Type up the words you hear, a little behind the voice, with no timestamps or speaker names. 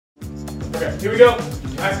Okay, here we go.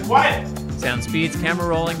 Nice and quiet. Sound speeds, camera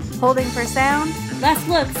rolling. Holding for sound. Last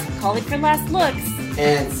looks. Calling for last looks.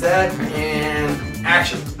 And set, and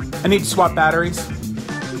action. I need to swap batteries.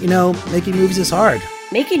 You know, making movies is hard.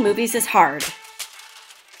 Making movies is hard.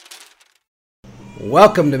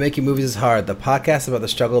 Welcome to Making Movies is Hard, the podcast about the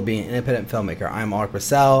struggle of being an independent filmmaker. I'm Alec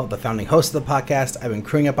Brissell, the founding host of the podcast. I've been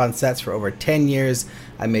crewing up on sets for over 10 years.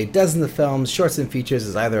 I made dozens of films, shorts, and features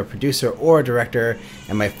as either a producer or a director.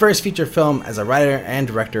 And my first feature film as a writer and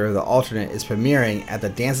director, The Alternate, is premiering at the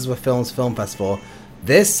Dances with Films Film Festival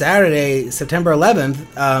this Saturday, September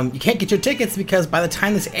 11th. You can't get your tickets because by the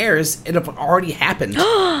time this airs, it'll have already happened.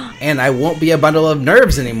 And I won't be a bundle of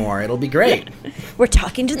nerves anymore. It'll be great. We're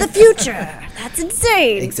talking to the future. That's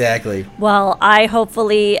insane. Exactly. Well, I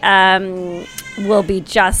hopefully will be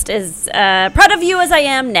just as proud of you as I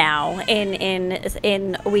am now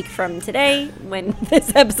in a week from today when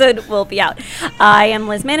this episode will be out. I am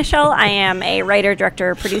Liz Manischel. I am a writer,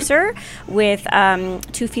 director, producer with 2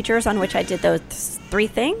 features on which I did those 3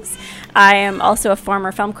 things. I am also a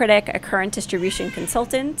former film critic, a current distribution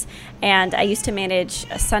consultant, and I used to manage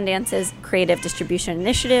Sundance's creative distribution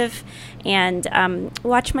initiative and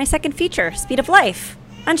watch my second feature, Speed of Life,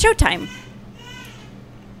 on Showtime.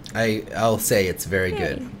 I'll say it's very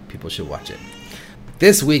good. People should watch it.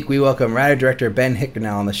 This week, we welcome writer-director Ben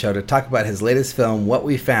Hickernell on the show to talk about his latest film, What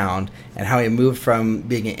We Found, and how he moved from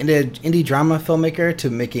being an indie drama filmmaker to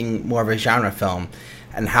making more of a genre film,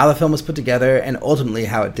 and how the film was put together, and ultimately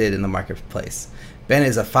how it did in the marketplace. Ben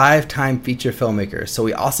is a 5-time feature filmmaker, so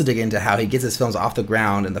we also dig into how he gets his films off the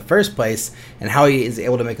ground in the first place, and how he is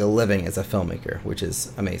able to make a living as a filmmaker, which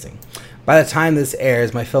is amazing. By the time this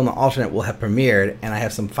airs, my film The Alternate will have premiered, and I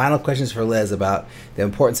have some final questions for Liz about the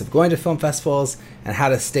importance of going to film festivals and how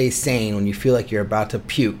to stay sane when you feel like you're about to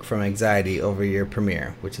puke from anxiety over your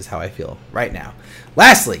premiere, which is how I feel right now.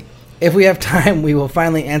 Lastly, if we have time, we will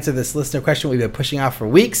finally answer this listener question we've been pushing off for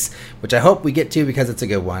weeks, which I hope we get to because it's a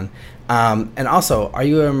good one. And also, are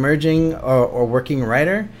you an emerging or working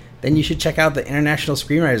writer? Then you should check out the International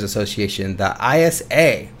Screenwriters Association. The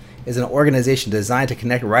ISA is an organization designed to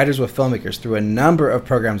connect writers with filmmakers through a number of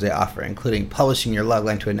programs they offer, including publishing your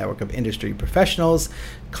logline to a network of industry professionals,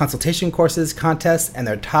 consultation courses, contests, and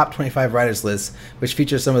their top 25 writers list, which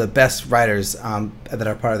features some of the best writers that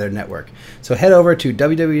are part of their network. So head over to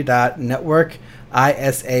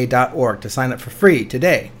www.networkisa.org to sign up for free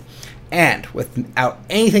today. And without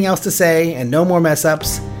anything else to say and no more mess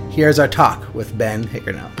ups, here's our talk with Ben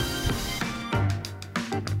Hickernell.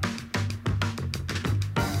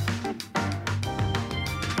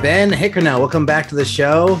 Ben Hickernell, welcome back to the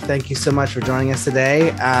show. Thank you so much for joining us today.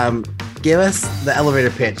 Give us the elevator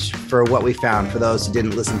pitch for What We Found for those who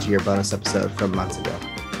didn't listen to your bonus episode from months ago.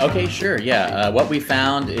 Okay, sure. Yeah. What We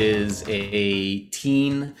Found is a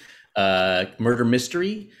teen murder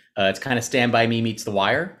mystery. It's kind of Stand By Me meets The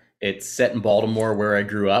Wire. It's set in Baltimore where I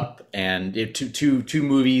grew up, and two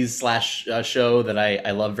movies slash show that I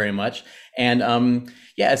love very much. And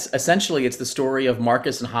essentially it's the story of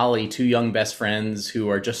Marcus and Holly, 2 young best friends who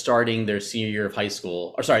are just starting their senior year of high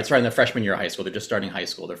school, starting their freshman year of high school. They're just starting high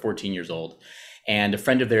school. They're 14 years old. And a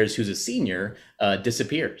friend of theirs who's a senior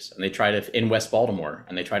disappears, and they try to, in West Baltimore,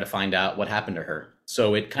 and they try to find out what happened to her.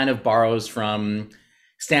 So it kind of borrows from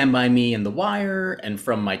Stand By Me and The Wire and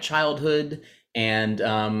from my childhood. And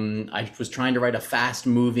I was trying to write a fast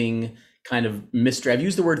moving kind of mystery. I've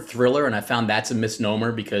used the word thriller, and I found that's a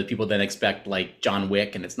misnomer because people then expect like John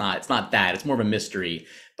Wick, and it's not that. It's more of a mystery.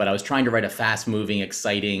 But I was trying to write a fast moving,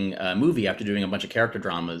 exciting movie after doing a bunch of character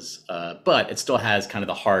dramas. But it still has kind of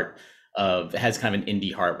the heart it has kind of an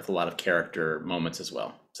indie heart with a lot of character moments as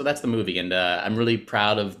well. So that's the movie. And I'm really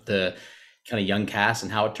proud of the kind of young cast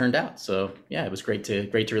and how it turned out. So yeah, it was great to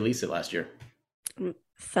release it last year.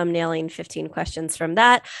 Thumbnailing 15 questions from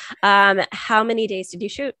that. How many days did you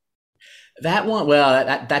shoot? That one, well,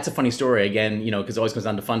 that's a funny story again, because it always comes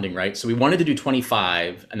down to funding, right? So we wanted to do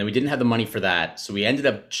 25 and then we didn't have the money for that. So we ended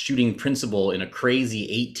up shooting principal in a crazy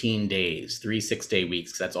 18 days, 3 6-day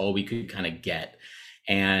weeks, because that's all we could kind of get.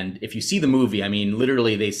 And if you see the movie, I mean,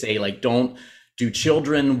 literally they say like, don't do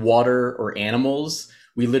children, water, or animals.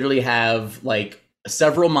 We literally have like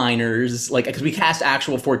several minors, like, because we cast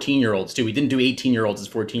actual 14-year-olds too. We didn't do 18-year-olds as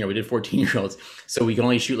 14-year-olds. We did 14-year-olds. So we can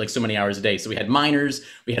only shoot like so many hours a day. So we had minors.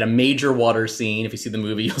 We had a major water scene. If you see the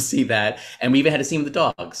movie, you'll see that. And we even had a scene with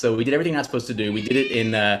the dog. So we did everything not supposed to do. We did it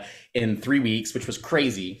in 3 weeks, which was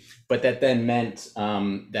crazy. But that then meant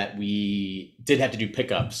that we did have to do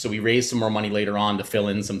pickups. So we raised some more money later on to fill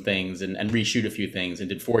in some things and reshoot a few things, and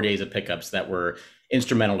did 4 days of pickups that were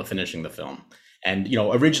instrumental to finishing the film. And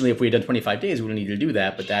originally, if we had done 25 days, we wouldn't need to do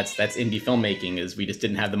that. But that's indie filmmaking. Is we just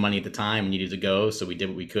didn't have the money at the time. We needed to go, so we did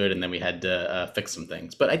what we could, and then we had to fix some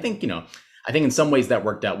things. But I think I think in some ways that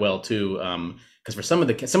worked out well too. Because for some of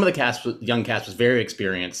the cast, young cast was very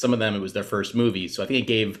experienced. Some of them, it was their first movie, so I think it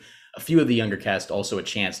gave a few of the younger cast also a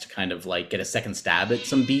chance to kind of like get a second stab at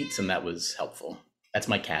some beats, and that was helpful. That's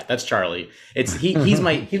my cat. That's Charlie. He's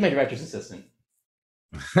my director's assistant.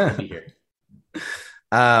 He'll be here.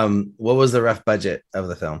 What was the rough budget of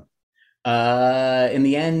the film? In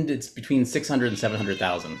the end, it's between 600 and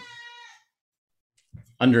 700,000.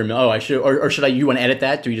 Under a million. Oh, I should, or should I? You want to edit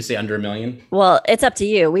that? Do you just say under $1 million? Well, it's up to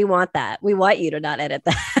you. We want that. We want you to not edit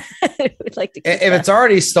that. We'd like to. If it's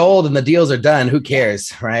already sold and the deals are done, who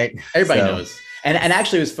cares, right? Everybody knows. And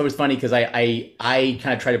actually, it was funny because I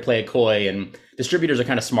kind of try to play it coy, and distributors are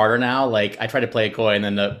kind of smarter now. Like I try to play it coy, and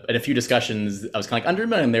then in a few discussions, I was kind of like under $1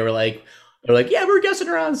 million. They were like, yeah, we were guessing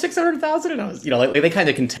around 600,000, and I was, like they kind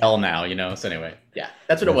of can tell now, So anyway, yeah,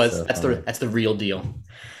 that's what it was. So that's the real deal.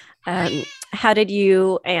 How did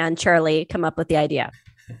you and Charlie come up with the idea?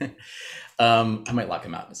 I might lock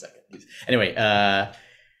him out in a second. Anyway,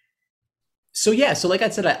 so like I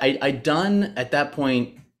said, I'd done at that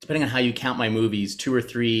point, depending on how you count my movies, 2 or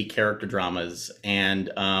 3 character dramas.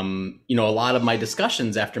 And, a lot of my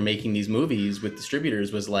discussions after making these movies with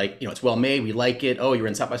distributors was like, it's well made. We like it. Oh, you're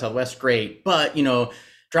in South by Southwest. Great. But,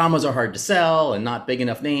 dramas are hard to sell and not big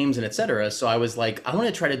enough names and et cetera. So I was like, I want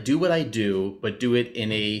to try to do what I do, but do it in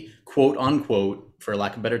a quote unquote, for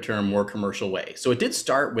lack of a better term, more commercial way. So it did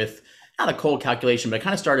start with not a cold calculation, but it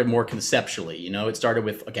kind of started more conceptually. It started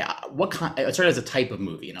with, okay, it started as a type of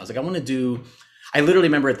movie. And I was like, I literally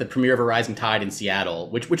remember at the premiere of A Rising Tide in Seattle,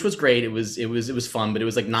 which was great. It was fun, but it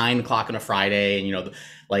was like 9:00 on a Friday, and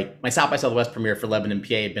like my South by Southwest premiere for Lebanon,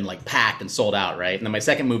 PA had been like packed and sold out, right? And then my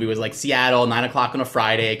second movie was like Seattle, 9:00 on a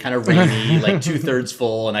Friday, kind of rainy, like 2/3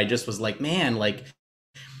 full, and I just was like, man, like,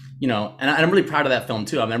 and I'm really proud of that film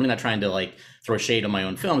too. I'm really not trying to like throw shade on my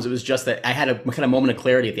own films. It was just that I had a kind of moment of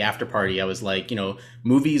clarity at the after party. I was like,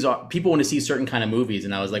 movies people want to see certain kind of movies.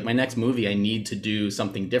 And I was like, my next movie, I need to do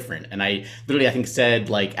something different. And I literally, I think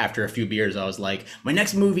said like after a few beers, I was like, my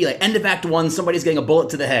next movie, like end of act 1, somebody's getting a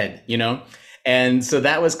bullet to the head, And so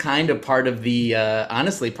that was kind of part of the,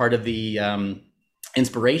 honestly, part of the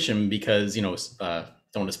inspiration because, don't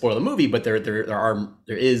want to spoil the movie, but there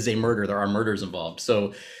is a murder, there are murders involved.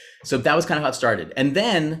 So that was kind of how it started. And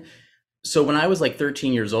then, so when I was like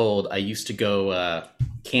 13 years old, I used to go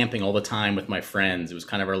camping all the time with my friends. It was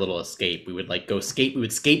kind of our little escape. We would like we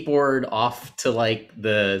would skateboard off to like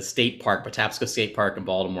the state park, Patapsco State Park in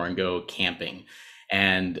Baltimore, and go camping.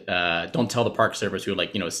 And don't tell the park service, we would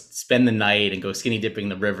like, spend the night and go skinny dipping in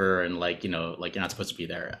the river, and like, like you're not supposed to be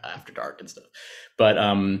there after dark and stuff. But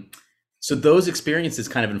so those experiences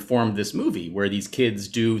kind of informed this movie where these kids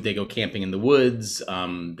they go camping in the woods.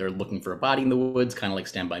 They're looking for a body in the woods, kind of like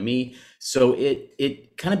Stand By Me. So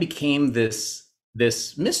it kind of became this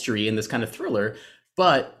mystery and this kind of thriller,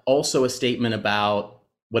 but also a statement about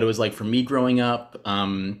what it was like for me growing up.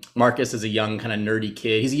 Marcus is a young kind of nerdy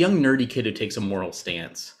kid. He's a young nerdy kid who takes a moral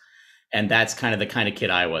stance. And that's kind of the kind of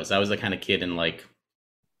kid I was. I was the kind of kid in like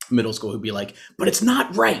middle school who'd be like, but it's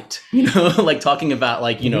not right, like talking about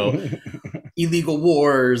like, illegal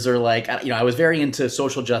wars, or like, I was very into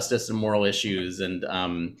social justice and moral issues. And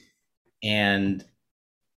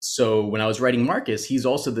so when I was writing Marcus, he's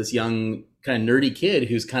also this young kind of nerdy kid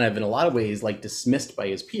who's kind of in a lot of ways like dismissed by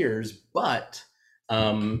his peers, but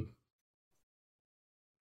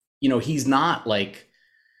he's not like,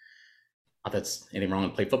 not that's anything wrong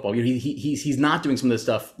with play football. He's not doing some of the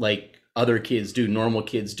stuff like other kids do, normal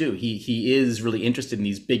kids do. He is really interested in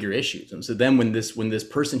these bigger issues. And so then when this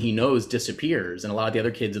person he knows disappears, and a lot of the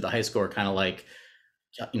other kids at the high school are kind of like,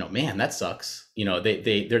 man, that sucks.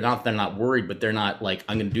 They're not worried, but they're not like,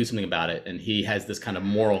 I'm going to do something about it. And he has this kind of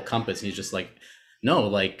moral compass, and he's just like, no,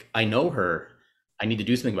 like I know her, I need to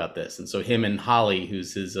do something about this. And so him and Holly,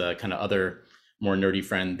 who's his kind of other more nerdy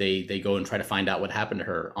friend, they go and try to find out what happened to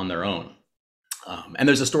her on their own. And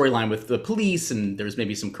there's a storyline with the police, and there's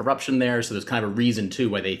maybe some corruption there. So there's kind of a reason too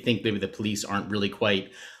why they think maybe the police aren't really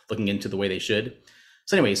quite looking into the way they should.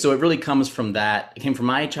 So anyway, so it really comes from that. It came from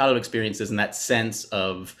my childhood experiences and that sense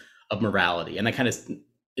of morality, and that kind of,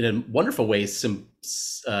 in a wonderful way,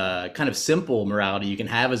 kind of simple morality you can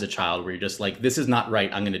have as a child, where you're just like, this is not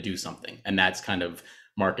right, I'm going to do something. And that's kind of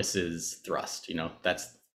Marcus's thrust. That's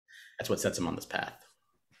what sets him on this path.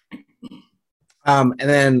 And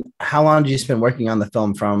then how long did you spend working on the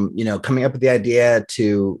film from, coming up with the idea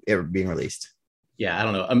to it being released? Yeah, I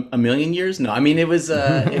don't know, a million years? No, I mean, it was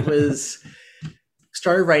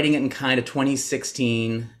started writing it in kind of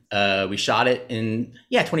 2016. We shot it in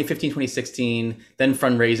 2015, 2016. Then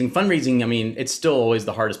fundraising. I mean, it's still always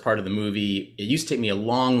the hardest part of the movie. It used to take me a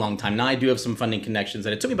long, long time. Now I do have some funding connections,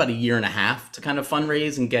 and it took me about a year and a half to kind of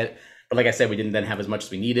fundraise and get. But like I said, we didn't then have as much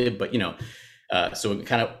as we needed. But so it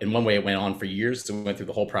kind of, in one way, it went on for years. So we went through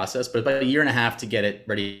the whole process. But about a year and a half to get it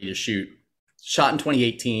ready to shoot. Shot in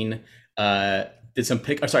 2018. Shot in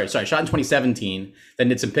 2017, then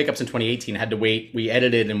did some pickups in 2018. Had to wait. We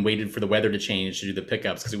edited and waited for the weather to change to do the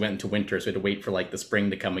pickups because we went into winter, so we had to wait for like the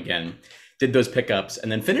spring to come again. Did those pickups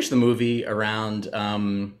and then finished the movie around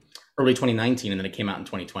early 2019, and then it came out in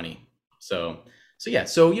 2020. So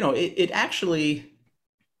it actually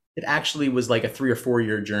was like a 3 or 4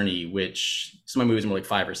 year journey, which some of my movies were like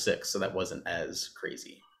 5 or 6, so that wasn't as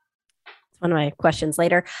crazy. One of my questions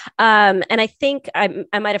later. And I think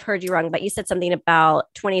I might have heard you wrong, but you said something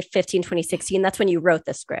about 2015, 2016. That's when you wrote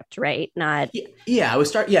the script, right? Because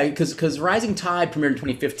Rising Tide premiered in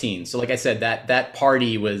 2015. So like I said, that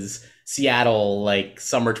party was Seattle, like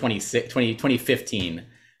summer 2015.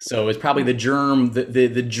 So it was probably the germ,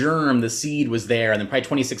 the seed was there. And then probably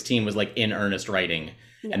 2016 was like in earnest writing.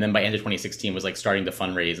 Yeah. And then by end of 2016 was like starting to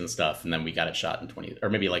fundraise and stuff. And then we got it shot in or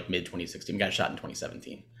maybe like mid 2016. We got it shot in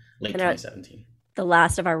 2017. Late 2017. The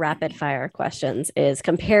last of our rapid fire questions is,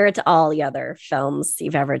 compared to all the other films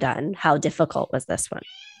you've ever done, how difficult was this one?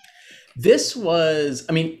 This was,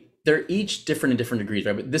 I mean, they're each different in different degrees,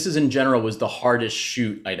 right? But this is in general was the hardest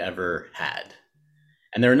shoot I'd ever had.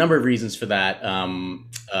 And there are a number of reasons for that.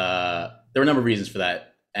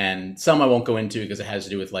 And some I won't go into because it has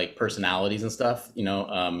to do with like personalities and stuff,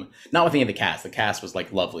 not with any of the cast. The cast was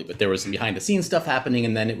like lovely, but there was some behind the scenes stuff happening.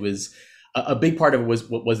 And then it was, a big part of it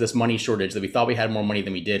was this money shortage, that we thought we had more money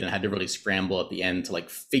than we did and had to really scramble at the end to like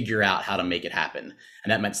figure out how to make it happen.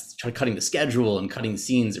 And that meant cutting the schedule and cutting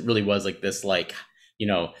scenes. It really was like this, like,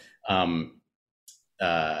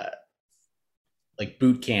 like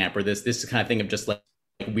boot camp, or this kind of thing of just like,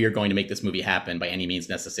 we are going to make this movie happen by any means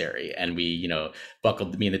necessary. And we,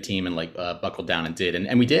 buckled, me and the team, and like buckled down and did,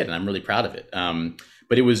 and we did, and I'm really proud of it.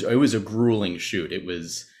 But it was a grueling shoot.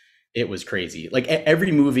 It was crazy. Like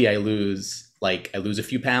every movie I lose a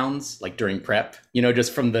few pounds, like during prep,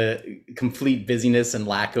 just from the complete busyness and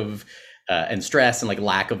lack of, and stress and like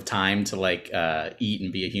lack of time to like eat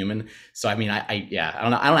and be a human. So, I mean, I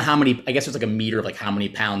don't know how many, I guess there's like a meter of like how many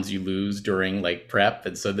pounds you lose during like prep.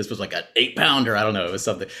 And so this was like an 8-pounder. I don't know. It was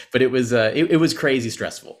something, but it was crazy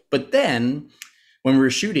stressful. But then when we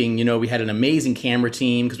were shooting, we had an amazing camera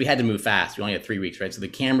team because we had to move fast. We only had 3 weeks, right? So the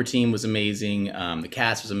camera team was amazing. The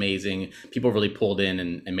cast was amazing. People really pulled in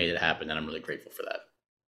and made it happen. And I'm really grateful for that.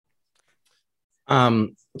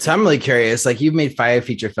 So I'm really curious, like you've made 5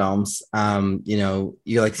 feature films, you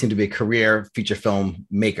like seem to be a career feature film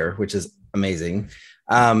maker, which is amazing.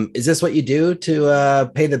 Is this what you do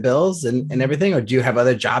to pay the bills and everything? Or do you have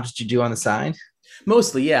other jobs that you do on the side?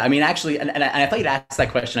 Mostly, yeah. I mean, actually, and I thought you'd ask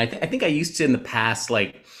that question. I think I used to in the past,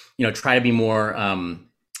 like, try to be more,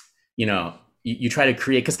 you try to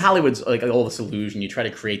create, because Hollywood's like all this illusion. You try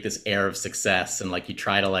to create this air of success, and like you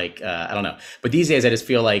try to like, I don't know. But these days, I just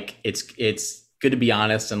feel like it's good to be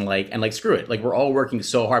honest and like screw it. Like we're all working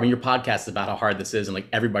so hard. I mean, your podcast is about how hard this is, and like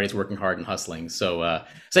everybody's working hard and hustling. So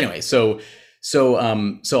anyway, so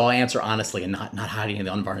I'll answer honestly and not hiding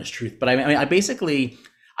the unvarnished truth. But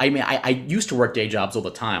I used to work day jobs all the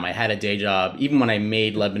time. I had a day job even when I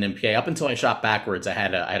made Lebanon PA. Up until I shot Backwards, I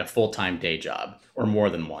had a full-time day job, or more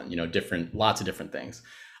than one. Lots of different things.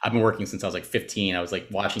 I've been working since I was like 15. I was like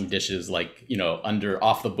washing dishes, like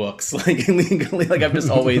off the books, like illegally. Like I've just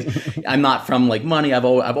always. I'm not from like money. I've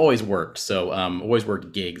always worked. So always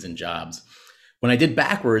worked gigs and jobs. When I did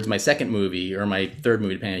Backwards, my second movie or my third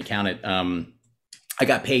movie, depending on how you count it, I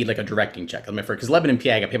got paid like a directing check. Because Lebanon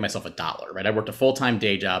PA, I got paid myself $1, right? I worked a full-time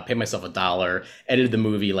day job, paid myself $1, edited the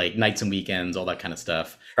movie like nights and weekends, all that kind of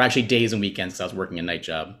stuff. Or actually days and weekends, because I was working a night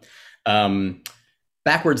job.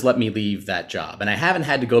 Backwards let me leave that job. And I haven't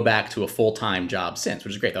had to go back to a full-time job since,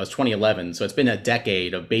 which is great. That was 2011. So it's been a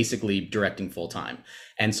decade of basically directing full-time.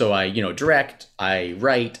 And so I, direct, I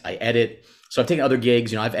write, I edit. So I've taken other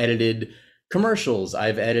gigs. I've edited commercials.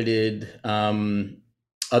 I've edited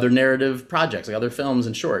other narrative projects, like other films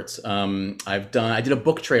and shorts. I did a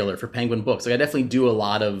book trailer for Penguin Books. Like I definitely do a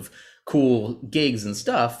lot of cool gigs and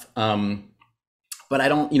stuff. But I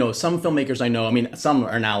don't, some filmmakers I know, I mean, some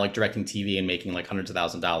are now like directing TV and making like hundreds of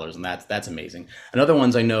 $1,000s, and that's amazing. And other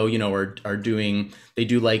ones I know, they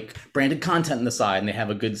do like branded content on the side, and they have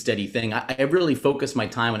a good steady thing. I really focus my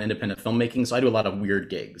time on independent filmmaking, so I do a lot of weird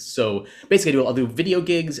gigs. So basically I'll do video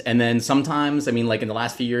gigs, and then sometimes, I mean, like in the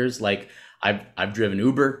last few years, like I've driven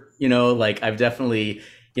Uber, like I've definitely,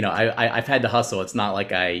 I've had to hustle. It's not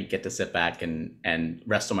like I get to sit back and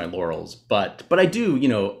rest on my laurels, but I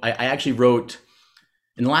do. I actually wrote.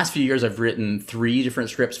 In the last few years, I've written 3 different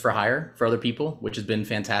scripts for hire for other people, which has been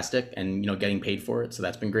fantastic, and getting paid for it. So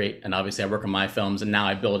that's been great. And obviously, I work on my films, and now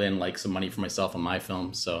I build in like some money for myself on my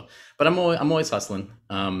films. So, but I'm always hustling.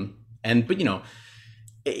 And then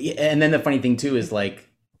the funny thing too is like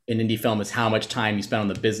in indie film is how much time you spend on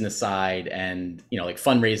the business side and like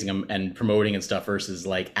fundraising and promoting and stuff versus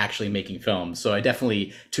like actually making films. So I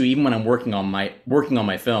definitely too, even when I'm working on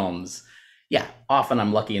my films. Yeah, often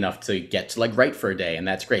I'm lucky enough to get to like write for a day, and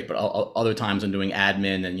that's great. But other times I'm doing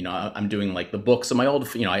admin, and I'm doing like the books. So my old,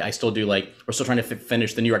 I still do like we're still trying to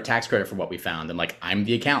finish the New York tax credit for what we found, and like I'm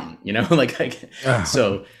the accountant,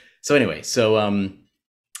 so anyway, so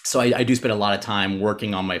I do spend a lot of time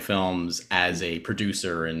working on my films as a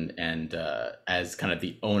producer and as kind of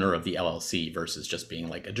the owner of the LLC versus just being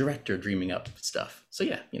like a director dreaming up stuff. So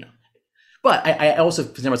yeah, But I also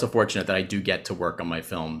consider myself fortunate that I do get to work on my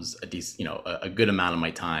films a good amount of my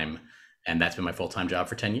time, and that's been my full-time job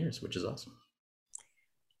for 10 years, which is awesome.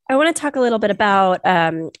 I want to talk a little bit about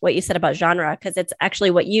what you said about genre, because it's actually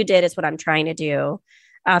what you did is what I'm trying to do.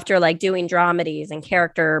 After like doing dramedies and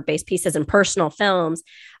character-based pieces and personal films,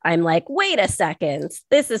 I'm like, wait a second,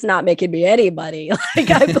 this is not making me anybody. Like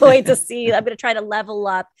I'm going to try to level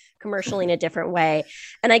up commercially in a different way.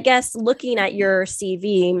 And I guess looking at your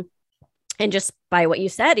CV, and just by what you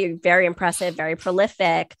said, you're very impressive, very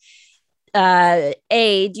prolific. Do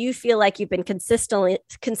you feel like you've been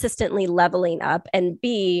consistently leveling up? And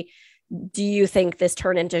B, do you think this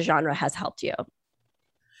turn into genre has helped you?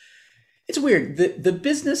 It's weird. The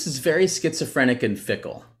business is very schizophrenic and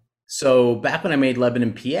fickle. So back when I made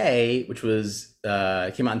Lebanon, PA, which was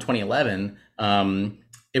came out in 2011,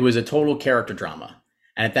 it was a total character drama.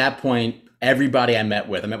 And at that point, everybody I met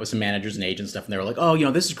with some managers and agents and stuff, and they were like,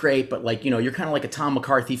 oh, this is great, but like, you're kind of like a Tom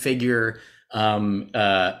McCarthy figure. He doesn't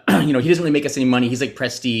really make us any money. He's like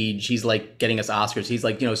prestige. He's like getting us Oscars. He's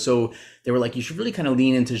like, so they were like, you should really kind of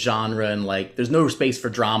lean into genre, and like, there's no space for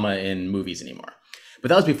drama in movies anymore. But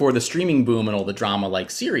that was before the streaming boom and all the drama like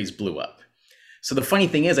series blew up. So the funny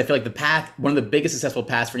thing is, I feel like one of the biggest successful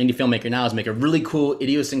paths for an indie filmmaker now is make a really cool,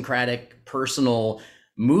 idiosyncratic, personal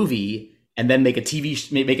movie and then make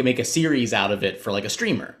a series out of it for like a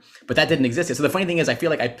streamer. But that didn't exist yet. So the funny thing is, I feel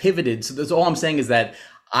like I pivoted. So that's all I'm saying is that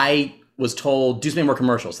I was told do something more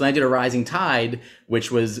commercial. So then I did A Rising Tide,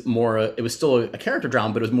 which was more, it was still a character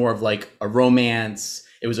drama, but it was more of like a romance.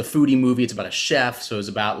 It was a foodie movie. It's about a chef. So it was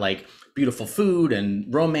about like beautiful food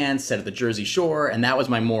and romance set at the Jersey Shore. And that was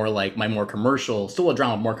my more commercial, still a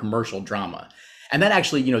drama, more commercial drama. And that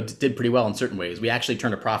actually, did pretty well in certain ways. We actually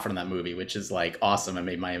turned a profit on that movie, which is like awesome, and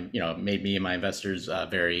made me and my investors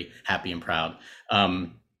very happy and proud.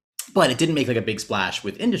 But it didn't make like a big splash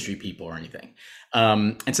with industry people or anything.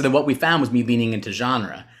 And so then what we found was me leaning into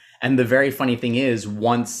genre. And the very funny thing is,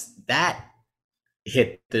 once that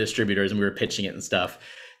hit the distributors and we were pitching it and stuff,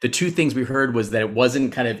 the two things we heard was that it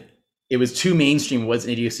was too mainstream, it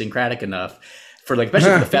wasn't idiosyncratic enough. For like,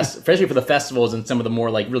 especially for the festivals and some of the more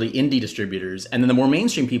like really indie distributors, and then the more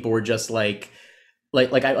mainstream people were just we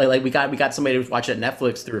got somebody to watch it at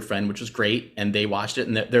Netflix through a friend, which was great, and they watched it,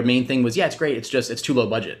 and their main thing was, yeah, it's great, it's too low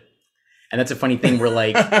budget. And that's a funny thing where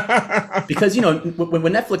like, because, when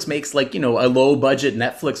Netflix makes like, a low budget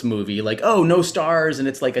Netflix movie, like, oh, no stars, and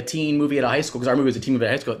it's like a teen movie at a high school, because our movie was a teen movie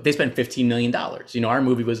at high school, they spent $15 million. Our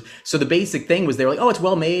movie was, so the basic thing was they were like, oh, it's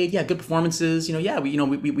well made. Yeah, good performances.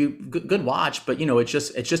 We good watch, but it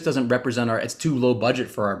just doesn't represent it's too low budget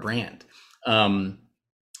for our brand.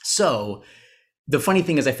 So the funny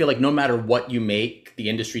thing is, I feel like no matter what you make, the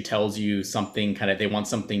industry tells you something they want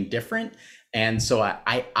something different. And so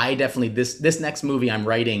I definitely, this next movie I'm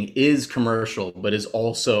writing is commercial, but is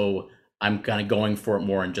also, I'm kind of going for it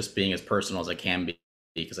more and just being as personal as I can be,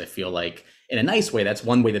 because I feel like in a nice way, that's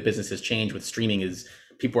one way that business has changed with streaming is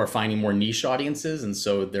people are finding more niche audiences. And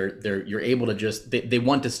so you're able to they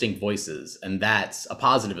want distinct voices, and that's a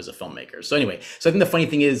positive as a filmmaker. So anyway, so I think the funny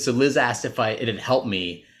thing is, so Liz asked if it had helped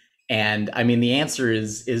me. And I mean, the answer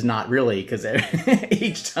is not really, because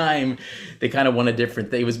each time they kind of want a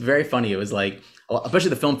different thing. It was very funny. It was like,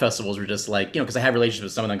 especially the film festivals were just like, because I have relationships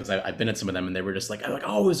with some of them, because I've been at some of them, and they were just like,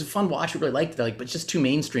 oh, it was a fun watch. We really liked it. They're like, but it's just too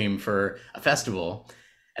mainstream for a festival.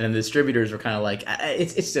 And then the distributors were kind of like,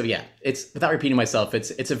 it's without repeating myself,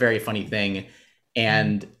 it's a very funny thing.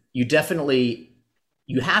 And you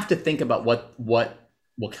have to think about what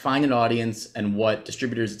will find an audience and what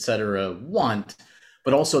distributors, et cetera, want.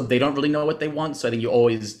 But also they don't really know what they want. So I think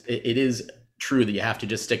it is true that you have to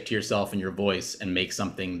just stick to yourself and your voice and make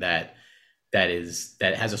something that that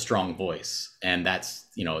has a strong voice, and that's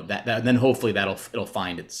that then hopefully it'll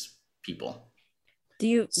find its people. Do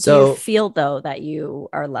you feel though that you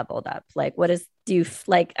are leveled up? Like,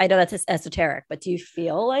 I know that's esoteric, but do you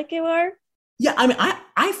feel like you are? Yeah, I mean,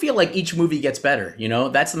 I feel like each movie gets better.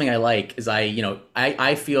 That's something I like. Is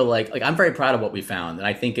I feel like I'm very proud of what we found, and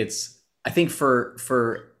I think for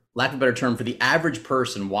lack of a better term, for the average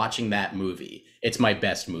person watching that movie, it's my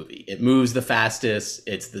best movie. It moves the fastest.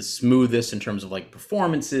 It's the smoothest in terms of like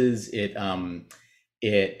performances.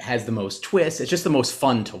 It has the most twists. It's just the most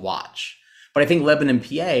fun to watch. But I think Lebanon,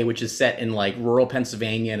 PA, which is set in like rural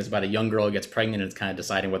Pennsylvania and is about a young girl who gets pregnant and is kind of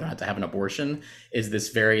deciding whether or not to have an abortion, is this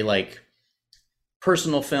very like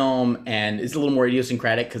personal film, and it's a little more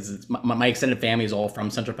idiosyncratic because my extended family is all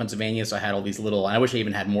from central Pennsylvania. So I had all these little, I wish I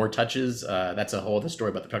even had more touches. That's a whole other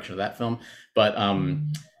story about the production of that film. But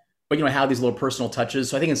I had these little personal touches.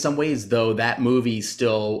 So I think in some ways though, that movie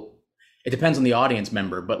still, it depends on the audience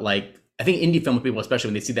member, but like, I think indie film people, especially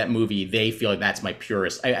when they see that movie, they feel like that's my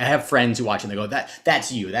purest. I have friends who watch it and they go,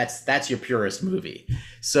 that's you, that's your purest movie.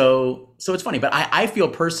 So it's funny, but I feel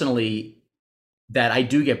personally that I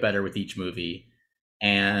do get better with each movie.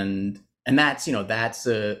 And that's, that's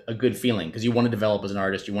a good feeling, because you want to develop as an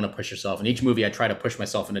artist, you want to push yourself. And each movie I try to push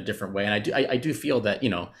myself in a different way. And I do feel that,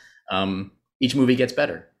 each movie gets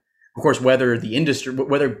better. Of course,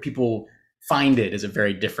 whether people find it is a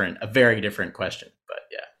very different question, but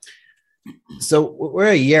yeah. So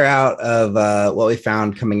we're a year out of what we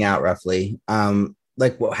found coming out roughly. How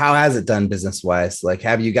has it done business wise? Like,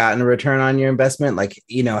 have you gotten a return on your investment? Like,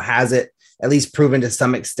 has it at least proven to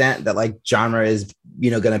some extent that like genre is,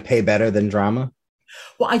 going to pay better than drama?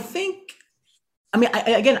 Well, I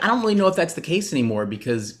don't really know if that's the case anymore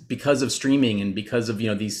because of streaming and because of,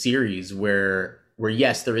 these series where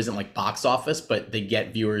yes, there isn't like box office, but they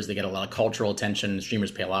get viewers, they get a lot of cultural attention, and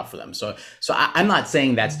streamers pay a lot for them. So I'm not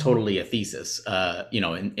saying that's totally a thesis,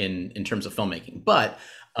 in terms of filmmaking, but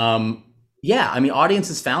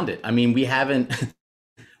audiences found it. I mean, we haven't,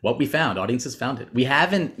 what we found, audiences found it. We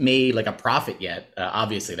haven't made like a profit yet.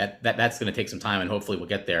 Obviously that's going to take some time, and hopefully we'll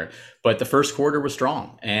get there. But the first quarter was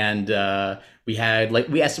strong, and we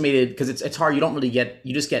estimated, because it's hard.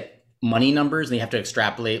 You just get money numbers, and you have to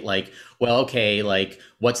extrapolate like, well, okay, like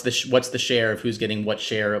what's the share of who's getting what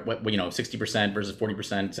share of what, 60% versus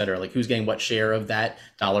 40%, et cetera, like who's getting what share of that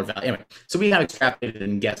dollar value. Anyway, so we kind of extrapolated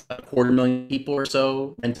and guessed 250,000 people or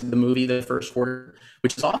so rented the movie the first quarter,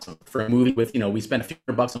 which is awesome for a movie with, we spent a few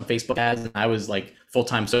 $100 on Facebook ads, and I was like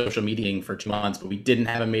full-time social mediaing for 2 months, but we didn't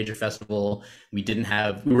have a major festival. We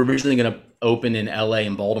were originally going to open in LA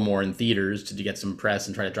and Baltimore in theaters to get some press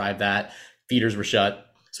and try to drive that. Theaters were shut.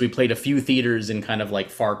 So we played a few theaters in kind of like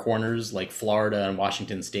far corners, like Florida and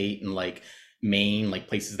Washington State and like Maine, like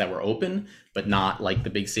places that were open, but not like the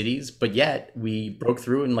big cities. But yet we broke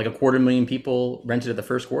through, and like 250,000 people rented it the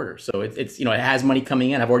first quarter. So it's it has money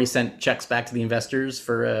coming in. I've already sent checks back to the investors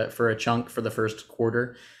for a chunk for the first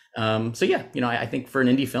quarter. I think for an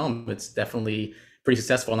indie film, it's definitely pretty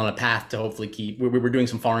successful and on a path to hopefully keep. We're doing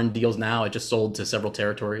some foreign deals now. It just sold to several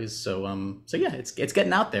territories. So it's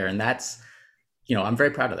getting out there, and that's. I'm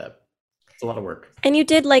very proud of that. It's a lot of work. And you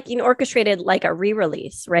did orchestrated like a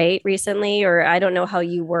re-release, right? Recently, or I don't know how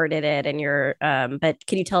you worded it in your, but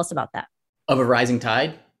can you tell us about that? Of A Rising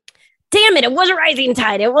Tide? Damn it. It was A Rising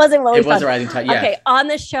Tide. It wasn't really fun. It was A Rising Tide, yeah. Okay. On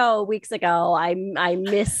the show weeks ago, I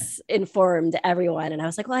misinformed everyone. And I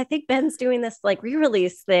was like, well, I think Ben's doing this like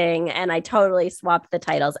re-release thing. And I totally swapped the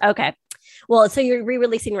titles. Okay. Well, so you're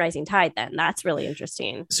re-releasing Rising Tide then. That's really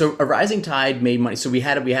interesting. So A Rising Tide made money. So we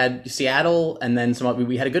had Seattle, and then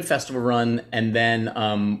we had a good festival run. And then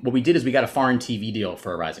what we did is we got a foreign TV deal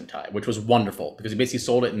for A Rising Tide, which was wonderful because we basically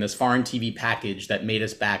sold it in this foreign TV package that made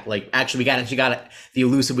us back we got an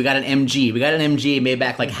MG. We got an MG, made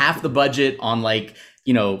back like half the budget on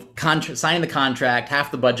signing the contract,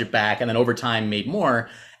 half the budget back, and then over time made more.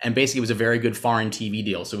 And basically it was a very good foreign TV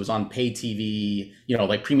deal. So it was on pay TV,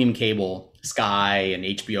 like premium cable, Sky and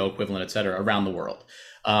HBO equivalent, et cetera, around the world.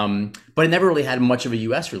 But it never really had much of a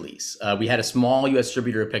US release. We had a small US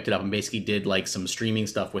distributor who picked it up and basically did like some streaming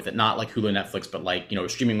stuff with it, not like Hulu, Netflix, but like,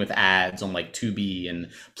 streaming with ads on like Tubi and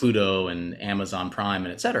Pluto and Amazon Prime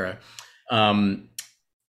and et cetera. And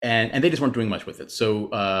they just weren't doing much with it.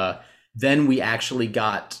 So then we actually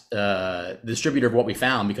got the distributor of What We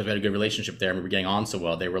Found, because we had a good relationship there and we were getting on so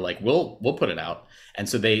well. They were like, we'll put it out. And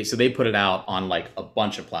so they put it out on like a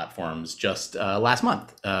bunch of platforms just last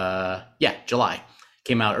month. July.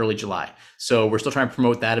 Came out early July. So we're still trying to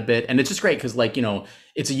promote that a bit. And it's just great because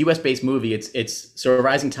it's a US based movie. So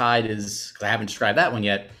Rising Tide is, because I haven't described that one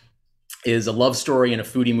yet. is a love story and a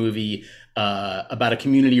foodie movie about a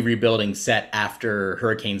community rebuilding set after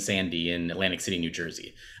Hurricane Sandy in Atlantic City, New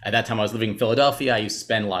Jersey. At that time, I was living in Philadelphia. I used to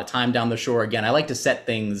spend a lot of time down the shore. Again, I like to set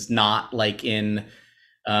things not like in,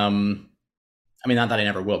 I mean, not that I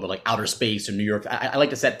never will, but like outer space or New York. I like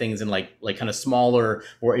to set things in like kind of smaller,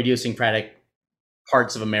 more idiosyncratic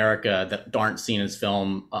parts of America that aren't seen as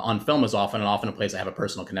film on film as often, and often a place I have a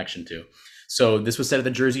personal connection to. So this was set at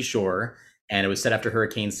the Jersey Shore, and it was set after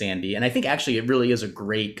Hurricane Sandy. And I think actually it really is a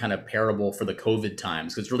great kind of parable for the COVID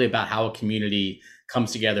times, because it's really about how a community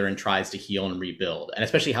comes together and tries to heal and rebuild, and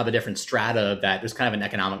especially how the different strata of that, there's kind of an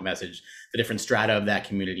economic message, the different strata of that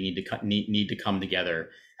community need to come together.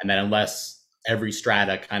 And that unless every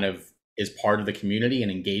strata kind of is part of the community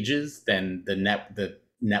and engages, then the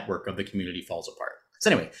network of the community falls apart.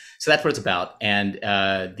 So anyway, so that's what it's about. And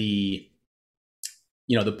the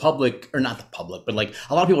public, or not the public, but like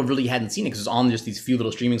a lot of people really hadn't seen it because it's on just these few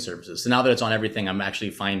little streaming services. So now that it's on everything, I'm actually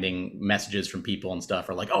finding messages from people and stuff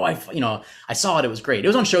are like, oh, I saw it. It was great. It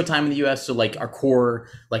was on Showtime in the US. So like our core,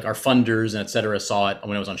 like our funders and et cetera saw it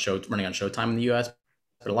when it was running on Showtime in the US,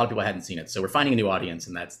 but a lot of people hadn't seen it. So we're finding a new audience,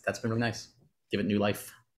 and that's been really nice. Give it new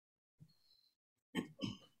life.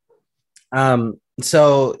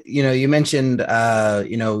 So, you mentioned,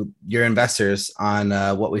 your investors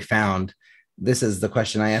on what we found. This is the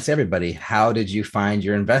question I ask everybody. How did you find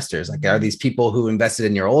your investors? Like, are these people who invested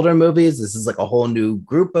in your older movies? This is like a whole new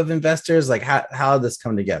group of investors. Like, how did this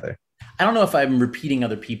come together? I don't know if I'm repeating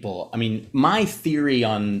other people. I mean, my theory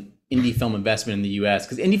on indie film investment in the US,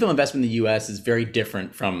 because indie film investment in the US is very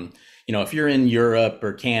different from, if you're in Europe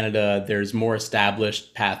or Canada, there's more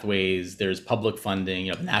established pathways, there's public funding,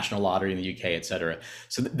 the National Lottery in the UK, et cetera.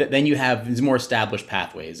 So then you have these more established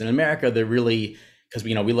pathways. In America, they're really, because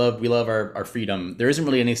we love our freedom, there isn't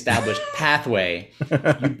really an established pathway.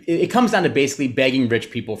 It comes down to basically begging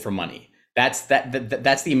rich people for money. That's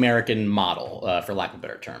the American model, for lack of a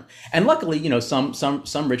better term. And luckily,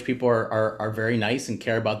 some rich people are very nice and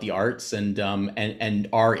care about the arts and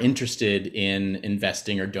are interested in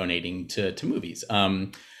investing or donating to movies.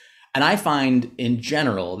 And I find in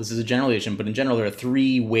general, this is a generalization, but in general, there are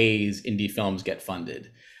three ways indie films get funded.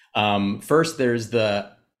 First, there's the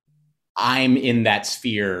I'm in that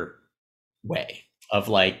sphere way of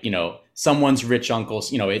like, someone's rich uncle,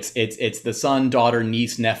 it's the son, daughter,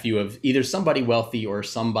 niece, nephew of either somebody wealthy or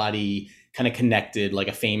somebody kind of connected, like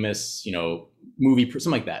a famous, movie,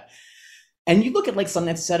 something like that. And you look at like Sundance,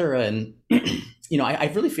 et cetera, and,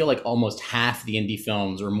 I really feel like almost half the indie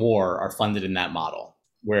films or more are funded in that model,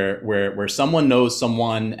 where someone knows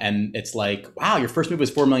someone and it's like, wow, your first movie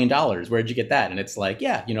was $4 million. Where'd you get that? And it's like,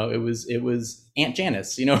 yeah, it was Aunt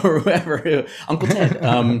Janice, or whoever, Uncle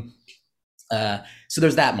Ted. So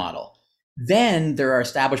there's that model. Then there are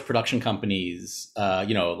established production companies,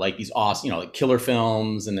 like these awesome, like Killer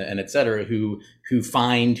Films and et cetera, who do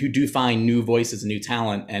find new voices and new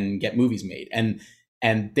talent and get movies made.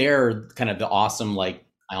 And they're kind of the awesome, like,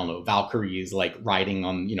 I don't know, Valkyries, like riding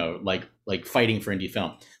on, like fighting for indie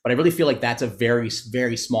film. But I really feel like that's a very,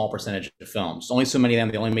 very small percentage of films. Only so many of them,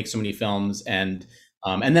 they only make so many films. And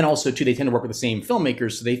then also too, they tend to work with the same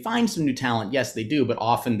filmmakers. So they find some new talent. Yes, they do. But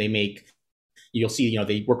often you'll see,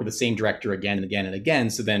 they work with the same director again and again and again.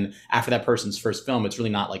 So then after that person's first film, it's really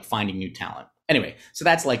not like finding new talent. Anyway, so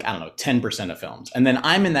that's like, I don't know, 10% of films. And then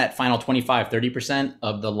I'm in that final 25, 30%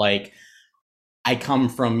 of the like, I come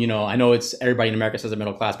from, I know it's everybody in America says I'm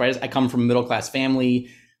middle class, but I come from a middle class family.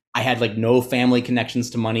 I had like no family connections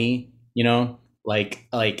to money,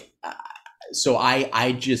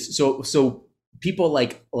 so people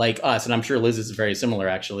like us, and I'm sure Liz is very similar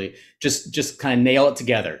actually, just kind of nail it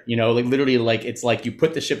together, like literally, like it's like you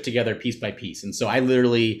put the ship together piece by piece. And so I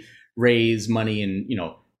literally raise money in,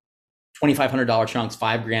 $2,500 chunks,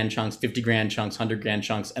 $5,000 chunks, $50,000 chunks, $100,000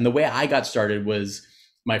 chunks. And the way I got started was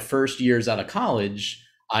my first years out of college,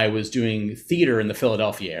 I was doing theater in the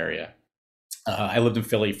Philadelphia area. I lived in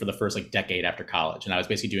Philly for the first like decade after college. And I was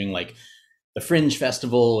basically doing like the Fringe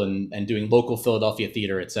Festival and doing local Philadelphia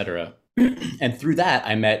theater, et cetera. And through that,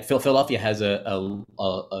 I met Philadelphia has a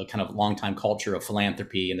kind of long time culture of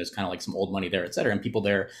philanthropy, and there's kind of like some old money there, et cetera. And people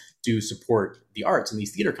there do support the arts and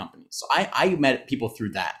these theater companies. So I met people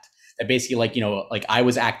through that basically like, like I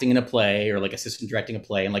was acting in a play or like assistant directing a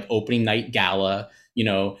play, and like opening night gala,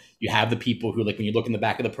 you have the people who like, when you look in the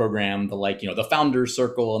back of the program, the like, the founders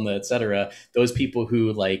circle and the et cetera, those people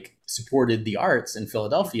who like supported the arts in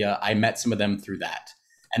Philadelphia, I met some of them through that.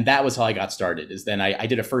 And that was how I got started. Is then I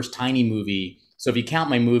did a first tiny movie. So if you count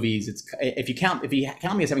my movies, if you count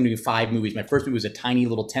me as having to do 5 movies, my first movie was a tiny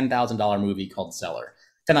little $10,000 movie called Cellar.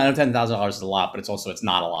 $10,000 is a lot, but it's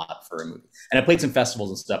not a lot for a movie. And I played some festivals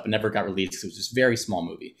and stuff, but never got released because it was just a very small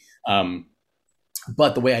movie.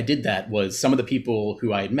 But the way I did that was some of the people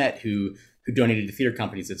who I had met who donated to theater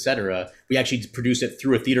companies, et cetera, we actually produced it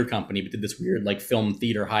through a theater company, but did this weird like film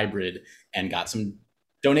theater hybrid and got some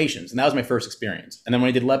donations. And that was my first experience. And then when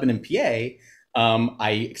I did Lebanon, PA,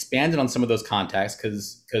 I expanded on some of those contacts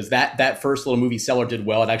because that first little movie, Cellar, did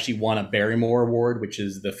well. It actually won a Barrymore Award, which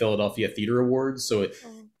is the Philadelphia Theater Awards. So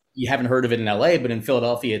you haven't heard of it in LA, but in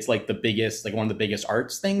Philadelphia, it's like one of the biggest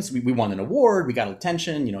arts things. We won an award, we got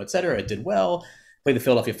attention, et cetera. It did well. Played the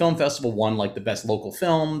Philadelphia Film Festival, won like the best local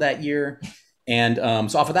film that year. And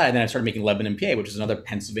so off of that, then I started making Lebanon, PA, which is another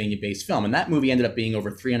Pennsylvania-based film. And that movie ended up being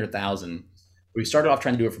over $300,000. We started off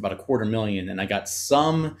trying to do it for about $250,000, and I got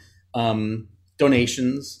some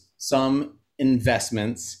donations, some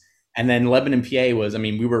investments, and then Lebanon, PA was,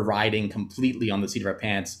 we were riding completely on the seat of our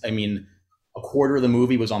pants. A quarter of the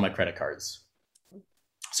movie was on my credit cards.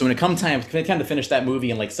 So when it came time to finish that movie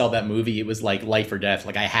and like sell that movie, it was like life or death.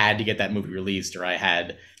 Like I had to get that movie released, or I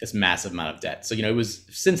had this massive amount of debt. So it was,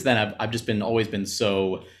 since then I've just always been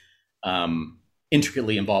so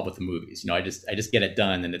intricately involved with the movies. I just get it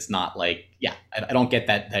done, and it's not like, I don't get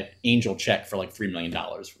that angel check for like $3 million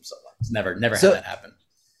from someone. It's never had that happen.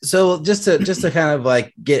 So just to kind of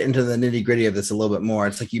like get into the nitty gritty of this a little bit more,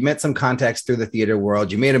 it's like you met some contacts through the theater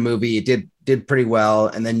world. You made a movie, it did pretty well,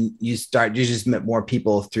 and then you just met more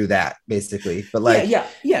people through that, basically. But like,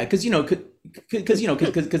 because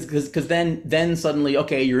then suddenly,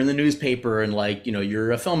 okay, you're in the newspaper, and like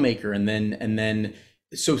you're a filmmaker, and then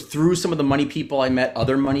so through some of the money people I met,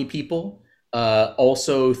 other money people.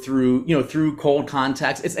 Also through cold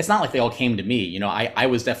contacts. It's not like they all came to me. I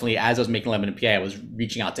was definitely, as I was making Lebanon, PA, I was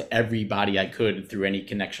reaching out to everybody I could through any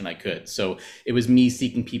connection I could. So it was me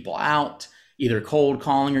seeking people out, either cold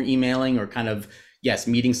calling or emailing, or kind of,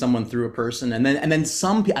 meeting someone through a person. And then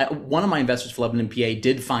one of my investors for Lebanon, PA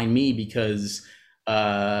did find me because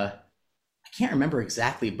I can't remember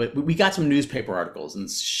exactly, but we got some newspaper articles, and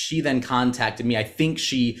she then contacted me. I think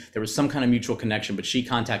there was some kind of mutual connection, but she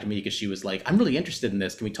contacted me because she was like, I'm really interested in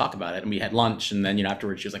this. Can we talk about it? And we had lunch, and then,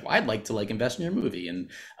 afterwards she was like, well, I'd like to like invest in your movie. And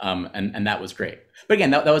that was great. But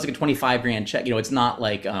again, that was like a $25,000 check. It's not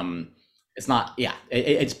like,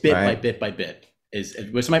 it's bit by bit by bit.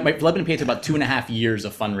 So my Lebanon PA is about 2.5 years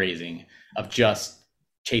of fundraising, of just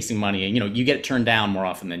chasing money, and you get it turned down more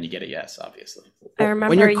often than you get a yes, obviously. I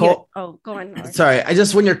remember go on. Sorry,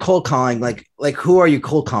 when you're cold calling, like who are you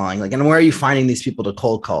cold calling? Like, and where are you finding these people to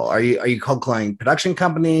cold call? Are you cold calling production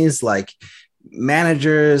companies, like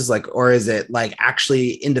managers, like, or is it like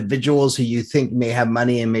actually individuals who you think may have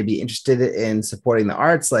money and may be interested in supporting the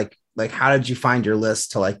arts? Like how did you find your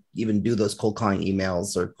list to like even do those cold calling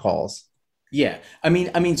emails or calls? Yeah,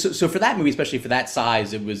 so for that movie, especially for that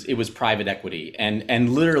size, it was private equity, and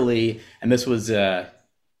literally, and this was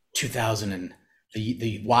 2000 and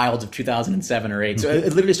the wilds of 2007 or 8. So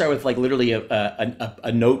it literally started with like literally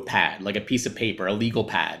a notepad, like a piece of paper, a legal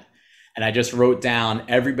pad, and I just wrote down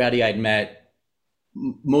everybody I'd met,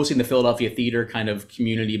 mostly in the Philadelphia theater kind of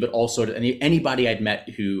community, but also to anybody I'd met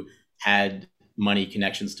who had money,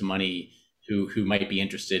 connections to money, who might be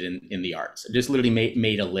interested in the arts. I just literally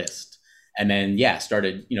made a list. And then,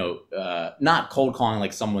 started, not cold calling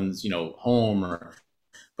like someone's, home,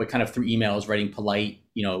 but kind of through emails, writing polite,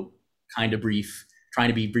 kind of brief, trying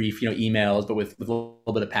to be brief, emails, but with a little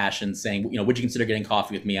bit of passion, saying, would you consider getting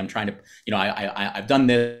coffee with me? I'm trying to, I've done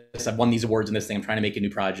this, I've won these awards in this thing. I'm trying to make a new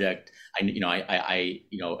project. I'm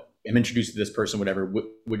introduced to this person, whatever.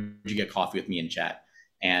 Would you get coffee with me and chat?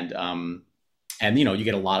 And you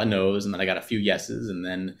get a lot of no's, and then I got a few yeses, and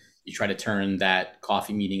then you try to turn that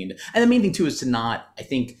coffee meeting into, and the main thing too is to not, I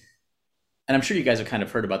think, and I'm sure you guys have kind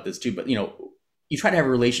of heard about this too, but you try to have a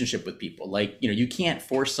relationship with people. Like, you can't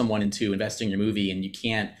force someone into investing in your movie, and you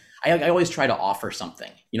can't, I always try to offer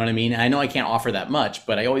something, you know what I mean? And I know I can't offer that much,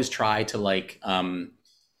 but I always try to like,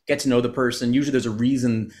 get to know the person. Usually there's a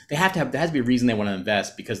reason there has to be a reason they want to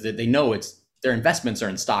invest, because they know their investments are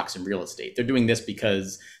in stocks and real estate. They're doing this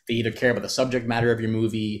because they either care about the subject matter of your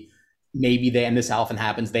movie. Maybe and this often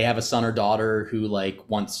happens, they have a son or daughter who like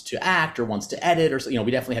wants to act or wants to edit, or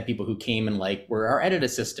we definitely have people who came and like were our edit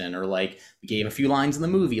assistant, or like we gave a few lines in the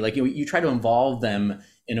movie. Like, you try to involve them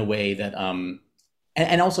in a way that,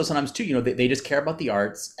 and also sometimes too, they just care about the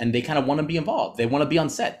arts, and they kind of want to be involved. They want to be on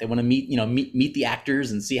set. They want to meet the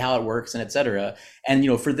actors and see how it works, and et cetera. And,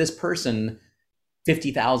 for this person,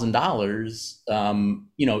 $50,000,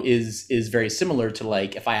 is very similar to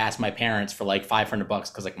like if I asked my parents for like $500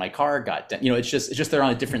 because like my car got, it's just they're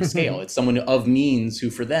on a different scale. It's someone of means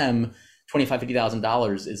who, for them,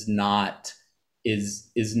 $50,000 is not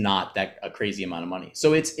is not that a crazy amount of money.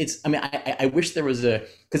 So it's I mean, I wish there was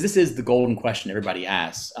because this is the golden question everybody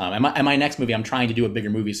asks. Am my next movie, I'm trying to do a bigger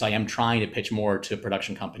movie, so I am trying to pitch more to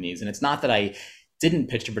production companies. And it's not that I didn't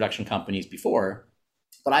pitch to production companies before,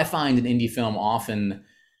 but I find in indie film often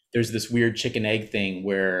there's this weird chicken egg thing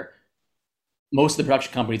where most of the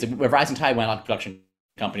production companies, where Rising Tide went out to production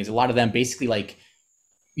companies, a lot of them basically like,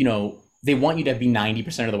 they want you to be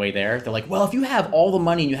 90% of the way there. They're like, well, if you have all the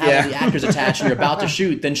money and you have all the actors attached and you're about to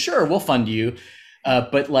shoot, then sure, we'll fund you.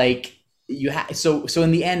 But like so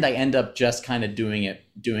in the end, I end up just kind of doing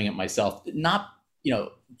it myself. Not,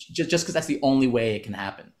 just because that's the only way it can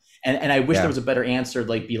happen. And I wish there was a better answer,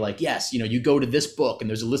 be like, yes, you go to this book and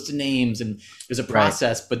there's a list of names and there's a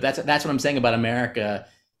process. Right. But that's what I'm saying about America.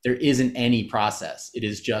 There isn't any process. It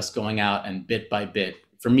is just going out and bit by bit,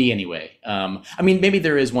 for me anyway. I mean, maybe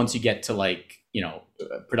there is once you get to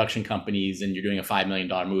production companies and you're doing a $5 million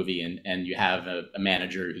movie and you have a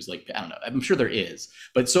manager who's like, I don't know, I'm sure there is.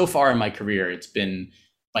 But so far in my career, it's been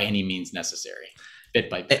by any means necessary, bit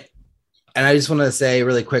by bit. And I just want to say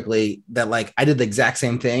really quickly that I did the exact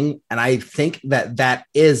same thing. And I think that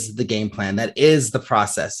is the game plan. That is the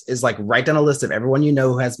process, is write down a list of everyone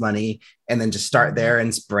who has money and then just start there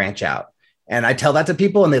and branch out. And I tell that to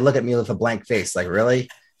people and they look at me with a blank face, really?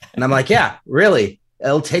 And I'm like, yeah, really.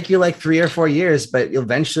 It'll take you 3 or 4 years, but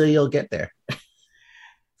eventually you'll get there.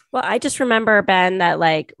 Well, I just remember, Ben, that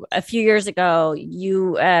a few years ago,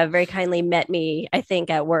 you very kindly met me, I think,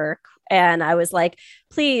 at work. And I was like,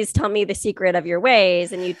 please tell me the secret of your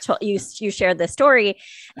ways. And you shared this story.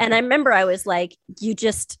 And I remember I was like, you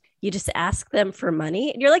just ask them for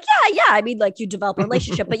money. And you're like, yeah. I mean, you develop a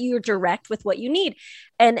relationship, but you're direct with what you need.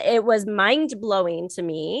 And it was mind blowing to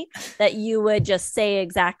me that you would just say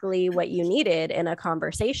exactly what you needed in a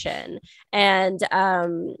conversation. And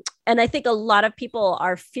I think a lot of people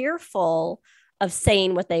are fearful of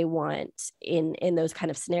saying what they want in those kind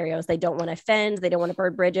of scenarios. They don't want to offend, they don't want to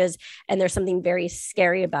burn bridges, and there's something very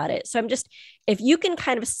scary about it. So if you can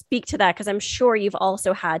kind of speak to that, because I'm sure you've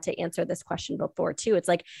also had to answer this question before too. It's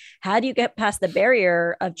how do you get past the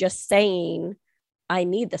barrier of just saying, I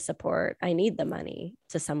need the support, I need the money,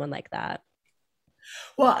 to someone like that?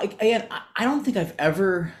 Well, again, I don't think I've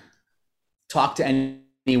ever talked to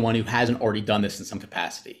anyone who hasn't already done this in some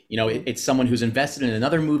capacity. It's someone who's invested in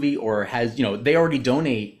another movie or has, they already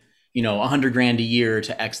donate, $100,000 a year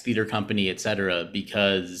to X theater company, et cetera,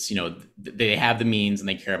 because, they have the means and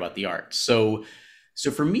they care about the art. So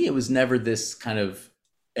for me, it was never this kind of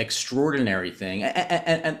extraordinary thing.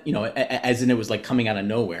 And as in it was coming out of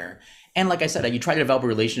nowhere. And like I said, you try to develop a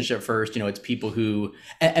relationship first. It's people who,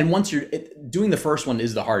 and once you're doing the first one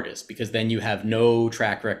is the hardest, because then you have no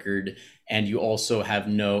track record and you also have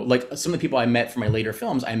no, some of the people I met for my later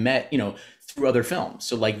films, I met, through other films.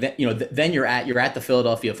 So then you're at the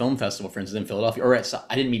Philadelphia Film Festival, for instance, in Philadelphia, or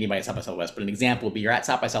I didn't meet anybody at South by Southwest, but an example would be you're at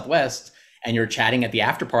South by Southwest and you're chatting at the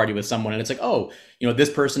after party with someone and it's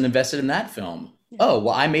this person invested in that film. Oh,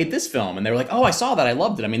 well, I made this film. And they were like, oh, I saw that. I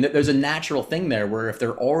loved it. I mean, there's a natural thing there where if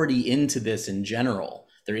they're already into this in general,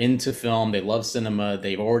 they're into film, they love cinema,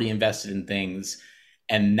 they've already invested in things.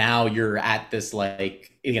 And now you're at this,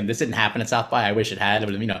 again, this didn't happen at South by. I wish it had,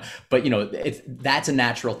 but that's a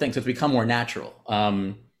natural thing. So it's become more natural.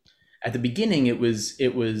 At the beginning, it was,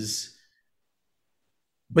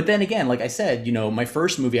 but then again, like I said, my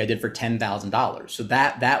first movie I did for $10,000. So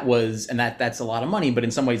that was, and that's a lot of money, but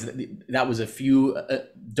in some ways that was a few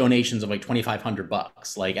donations of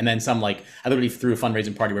 $2,500. And then some, I literally threw a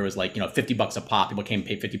fundraising party where it was $50 a pop. People came and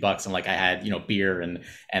paid $50 and I had, beer and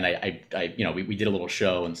we did a little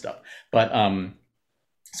show and stuff. But,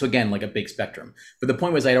 so again, a big spectrum. But the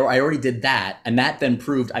point was I already did that. And that then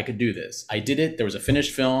proved I could do this. I did it. There was a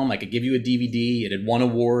finished film. I could give you a DVD. It had won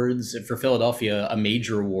awards for Philadelphia, a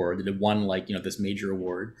major award. It had won this major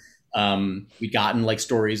award. We'd gotten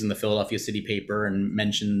stories in the Philadelphia City paper and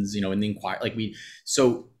mentions, in the Inquirer,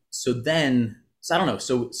 so I don't know.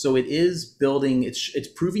 So it is building, it's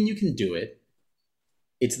proving you can do it.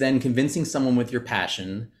 It's then convincing someone with your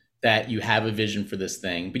passion that you have a vision for this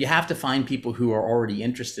thing, but you have to find people who are already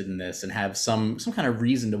interested in this and have some kind of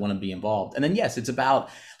reason to want to be involved. And then, yes, it's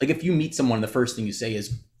about, if you meet someone, the first thing you say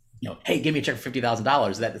is, hey, give me a check for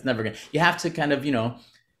 $50,000. That's never going to, you have to kind of,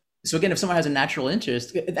 so again, if someone has a natural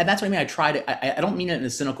interest, and that's what I mean. I don't mean it in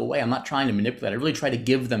a cynical way. I'm not trying to manipulate. I really try to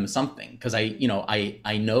give them something because I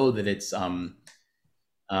know that it's,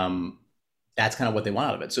 that's kind of what they want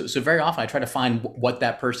out of it. So very often I try to find what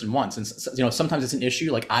that person wants. And sometimes it's an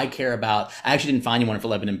issue. I actually didn't find anyone for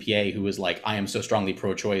Lebanon, PA who was I am so strongly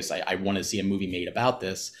pro-choice. I want to see a movie made about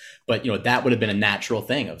this. But, that would have been a natural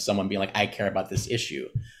thing of someone being I care about this issue.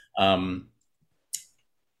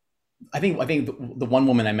 I think the one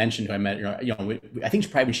woman I mentioned who I met, I think she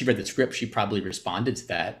probably, when she read the script, she probably responded to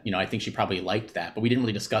that. I think she probably liked that, but we didn't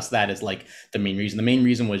really discuss that as like the main reason. The main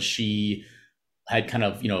reason was she had kind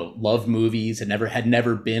of, loved movies, had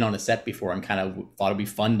never been on a set before, and kind of thought it'd be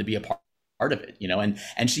fun to be a part of it, and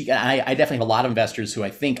I definitely have a lot of investors who I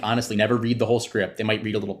think honestly never read the whole script. They might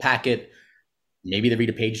read a little packet, maybe they read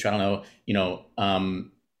a page, I don't know,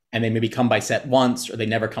 and they maybe come by set once, or they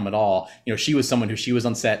never come at all. She was someone who, she was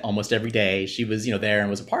on set almost every day. She was, there and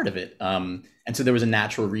was a part of it. And so there was a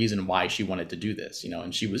natural reason why she wanted to do this,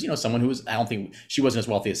 and she was, someone who was, I don't think she wasn't as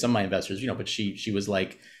wealthy as some of my investors, but she was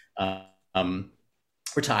like,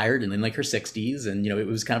 retired and in like her 60s, and it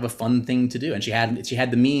was kind of a fun thing to do, and she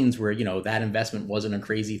had the means where that investment wasn't a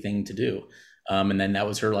crazy thing to do, and then that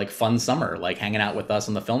was her like fun summer, like hanging out with us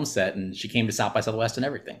on the film set, and she came to South by Southwest and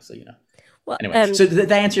everything. So Well, anyway, so did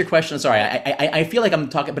that answer your question? Sorry, I feel like I'm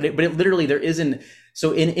talking, but it literally, there isn't.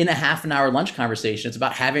 So in a half an hour lunch conversation, it's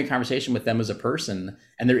about having a conversation with them as a person,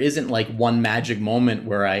 and there isn't like one magic moment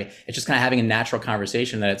where it's just kind of having a natural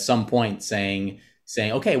conversation that at some point saying,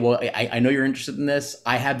 okay, well, I know you're interested in this.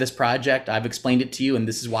 I have this project. I've explained it to you, and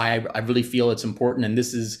this is why I really feel it's important. And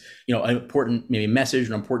this is, an important maybe message,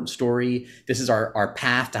 an important story. This is our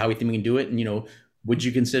path to how we think we can do it. And, would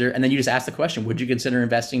you consider, and then you just ask the question, would you consider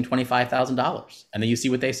investing $25,000? And then you see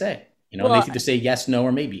what they say. And they either say yes, no,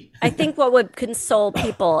 or maybe. I think what would console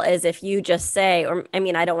people is if you just say,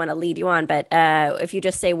 I don't want to lead you on, but if you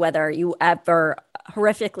just say whether you ever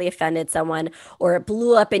horrifically offended someone, or it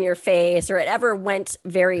blew up in your face, or it ever went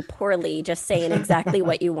very poorly, just saying exactly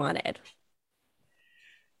what you wanted.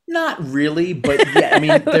 Not really, but yeah, I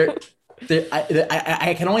mean,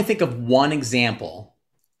 I can only think of one example.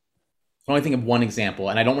 I only think of one example,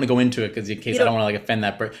 and I don't want to go into it because in case I don't want to like offend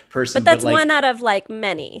that person. But that's like, one out of like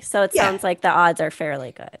many, so it sounds like the odds are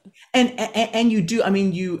fairly good. And you do. I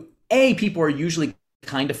mean, people are usually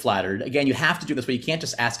kind of flattered. Again, you have to do this, but you can't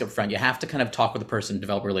just ask up front. You have to kind of talk with the person,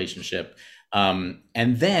 develop a relationship, and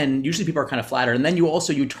then usually people are kind of flattered. And then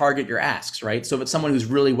you target your asks, right? So if it's someone who's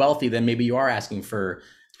really wealthy, then maybe you are asking for,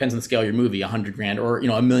 depends on the scale of your movie, $100,000 or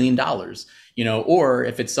 $1 million, or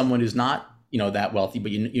if it's someone who's not that wealthy,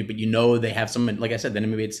 but they have some, like I said, then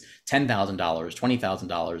maybe it's $10,000,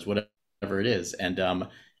 $20,000, whatever it is. And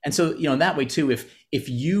so, in that way too, if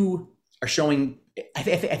you are showing, I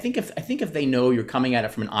think if they know you're coming at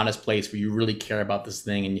it from an honest place where you really care about this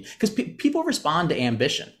thing, and because people respond to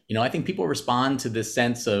ambition, I think people respond to this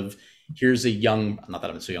sense of, here's a young, not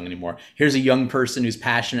that I'm so young anymore, here's a young person who's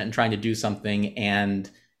passionate and trying to do something. And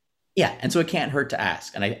so it can't hurt to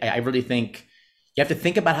ask. And I really think, you have to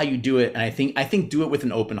think about how you do it, and I think do it with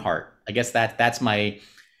an open heart. I guess that's my,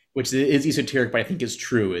 which is esoteric, but I think is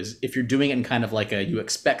true. Is if you're doing it in kind of like a you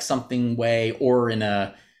expect something way, or in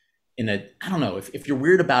a I don't know, if you're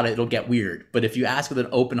weird about it, it'll get weird. But if you ask with an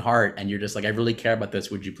open heart and you're just like, I really care about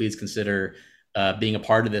this, would you please consider being a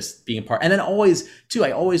part of this, and then always too,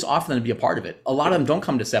 I always offer them to be a part of it. A lot of them don't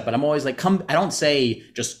come to set, but I'm always like, come. I don't say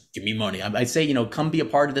just give me money. I say, come be a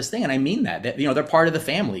part of this thing, and I mean that. They're part of the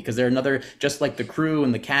family, because they're another, just like the crew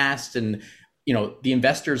and the cast, and the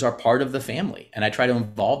investors are part of the family, and I try to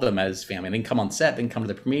involve them as family. They can come on set, they can come to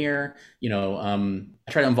the premiere. I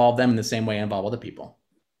try to involve them in the same way I involve other people.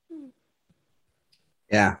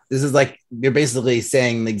 Yeah, this is like, you're basically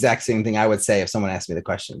saying the exact same thing I would say if someone asked me the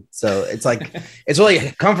question. So it's like, it's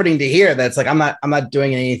really comforting to hear that it's like, I'm not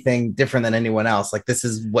doing anything different than anyone else. Like, this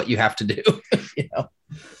is what you have to do,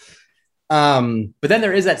 But then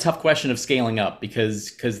there is that tough question of scaling up,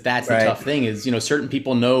 because that's the tough thing is, certain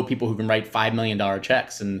people know people who can write $5 million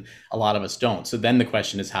checks, and a lot of us don't. So then the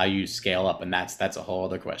question is how you scale up, and that's a whole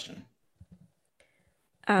other question.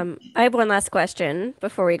 I have one last question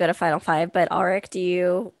before we go to Final Five, but Ulrich,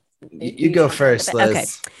 you go first,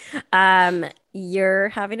 Liz. Okay. You're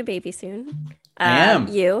having a baby soon. I am.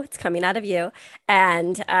 It's coming out of you.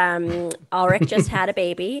 And Ulrich just had a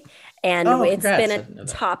baby, and it's been a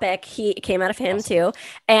topic. He came out of him too.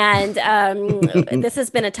 And this has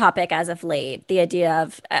been a topic as of late. The idea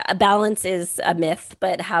of a balance is a myth,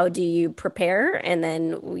 but how do you prepare? And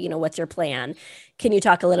then, what's your plan? Can you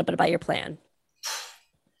talk a little bit about your plan?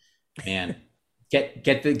 Man,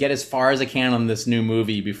 get as far as I can on this new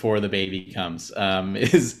movie before the baby comes,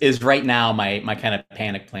 is right now my kind of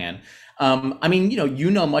panic plan. I mean, you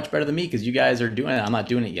know much better than me, because you guys are doing it. I'm not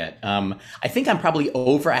doing it yet. I think I'm probably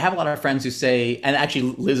over. I have a lot of friends who say, and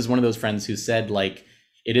actually Liz is one of those friends who said, like,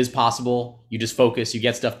 it is possible. You just focus, you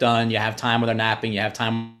get stuff done, you have time when they're napping, you have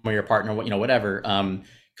time with your partner, whatever.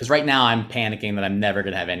 Because right now I'm panicking that I'm never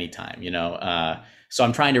going to have any time, So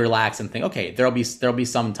I'm trying to relax and think, okay, there'll be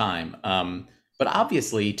some time. But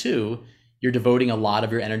obviously too, you're devoting a lot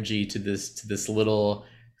of your energy to this little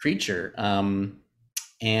creature.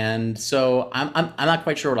 And so I'm not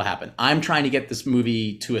quite sure what'll happen. I'm trying to get this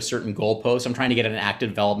movie to a certain goalpost. I'm trying to get it in active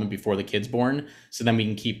development before the kid's born, so then we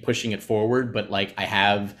can keep pushing it forward. But like, I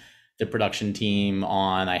have the production team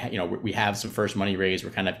on. We have some first money raised.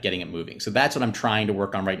 We're kind of getting it moving. So that's what I'm trying to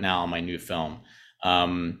work on right now on my new film.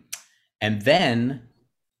 And then,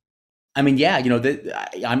 I mean, yeah,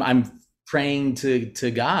 I'm praying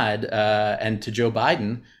to God and to Joe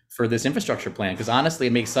Biden for this infrastructure plan, because honestly,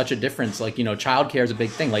 it makes such a difference. Like, childcare is a big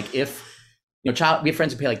thing. Like, if we have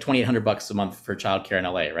friends who pay like $2,800 a month for childcare in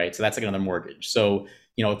LA, right? So that's like another mortgage. So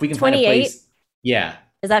if we can find a place, yeah.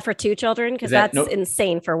 Is that for 2 children? Because that's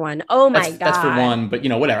insane for one. Oh my God. That's for one, but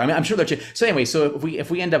whatever. I mean, I'm sure they're. So anyway, so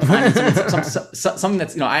if we end up finding something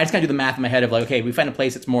that's, I just gotta do the math in my head of like, okay, we find a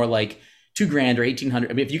place that's more like $2,000 or $1,800.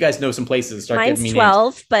 I mean, if you guys know some places, start Mine's giving me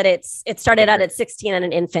 12, names. But it started out at 16 and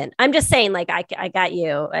an infant. I'm just saying, like, I got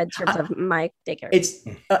you in terms of my daycare.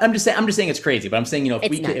 I'm just saying it's crazy, but I'm saying,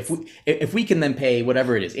 if we can then pay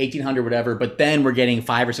whatever it is, $1,800, whatever, but then we're getting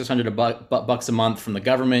 $500 or $600 bucks a month from the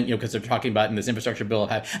government, because they're talking about in this infrastructure bill.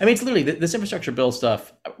 I mean, it's literally this infrastructure bill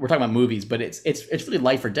stuff. We're talking about movies, but it's really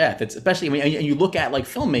life or death. It's especially, I mean, and you look at like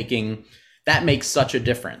filmmaking, that makes such a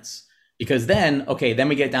difference. Because then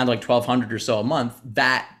we get down to like $1,200 or so a month.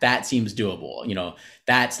 That seems doable.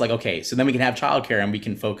 That's like, okay, so then we can have childcare and we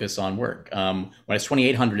can focus on work. When it's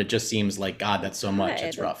 $2,800, it just seems like, God, that's so much.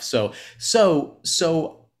 It's rough. So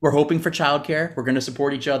we're hoping for childcare. We're going to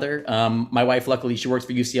support each other. My wife, luckily, she works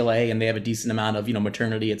for UCLA and they have a decent amount of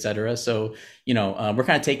maternity, et cetera. So we're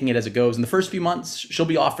kind of taking it as it goes. In the first few months, she'll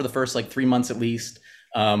be off for the first like 3 months at least.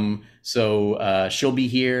 So she'll be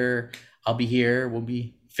here. I'll be here. We'll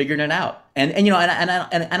be figuring it out. And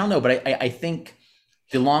I don't know, but I think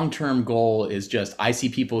the long-term goal is just, I see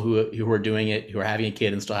people who are doing it, who are having a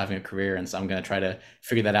kid and still having a career. And so I'm going to try to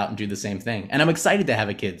figure that out and do the same thing. And I'm excited to have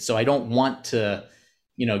a kid. So I don't want to,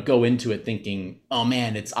 go into it thinking, oh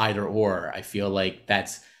man, it's either or. I feel like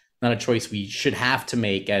that's not a choice we should have to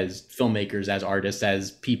make as filmmakers, as artists,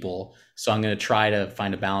 as people. So I'm going to try to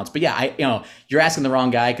find a balance. But yeah, you're asking the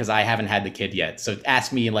wrong guy because I haven't had the kid yet. So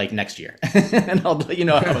ask me like next year and I'll let you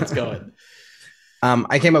know how it's going.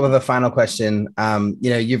 I came up with a final question.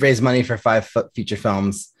 You've raised money for 5 feature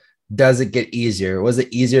films. Does it get easier? Was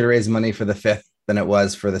it easier to raise money for the 5th than it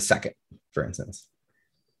was for the 2nd, for instance?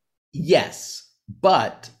 Yes,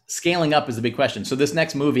 but scaling up is the big question. So this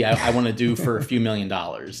next movie I want to do for a few $1 million,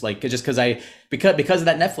 like just because of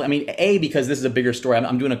that Netflix. I mean, because this is a bigger story.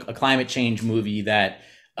 I'm doing a climate change movie that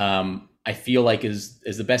I feel like is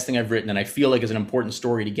the best thing I've written, and I feel like is an important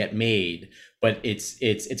story to get made. But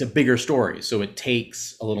it's a bigger story, so it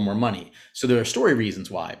takes a little more money. So there are story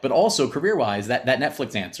reasons why, but also career-wise, that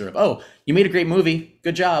Netflix answer of, oh, you made a great movie,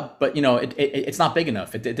 good job, but it's not big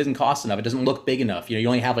enough. It doesn't cost enough. It doesn't look big enough. You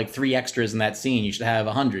only have like 3 extras in that scene. You should have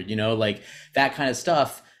 100. Like that kind of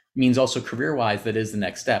stuff means also career-wise that is the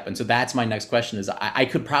next step. And so that's my next question is I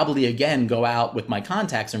could probably again go out with my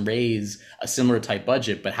contacts and raise a similar type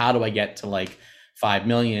budget, but how do I get to like 5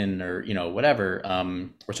 million or whatever?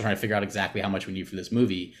 We're still trying to figure out exactly how much we need for this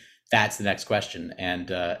movie. That's the next question, and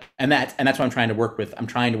that's what I'm trying to work with. I'm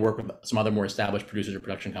trying to work with some other more established producers or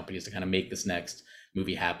production companies to kind of make this next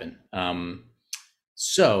movie happen.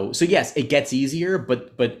 So yes, it gets easier,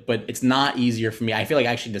 but it's not easier for me. I feel like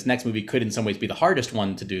actually this next movie could in some ways be the hardest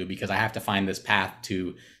one to do because I have to find this path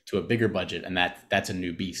to a bigger budget, and that's a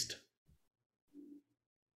new beast.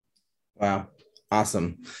 Wow,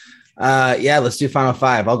 awesome. Let's do final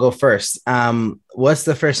 5. I'll go first. What's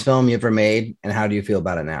the first film you ever made and how do you feel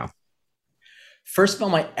about it now? First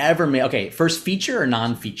film I ever made. Okay. First feature or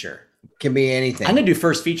non-feature? Can be anything. I'm going to do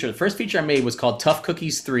first feature. The first feature I made was called Tough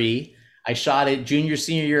Cookies 3. I shot it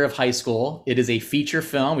senior year of high school. It is a feature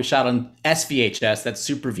film. We shot on SVHS. That's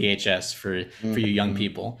Super VHS for you young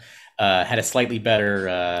people. Had a slightly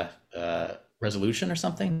better resolution or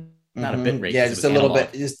something. Not a bit rate. Yeah, just a little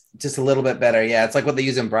bit, just a little bit better. Yeah, it's like what they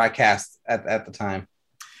use in broadcast at the time.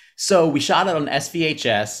 So we shot it on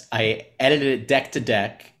SVHS. I edited it deck to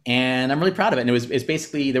deck, and I'm really proud of it. And it's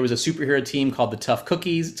basically, there was a superhero team called the Tough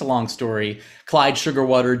Cookies. It's a long story. Clyde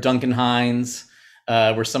Sugarwater, Duncan Hines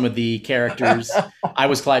were some of the characters. I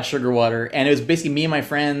was Clyde Sugarwater, and it was basically me and my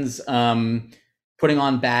friends putting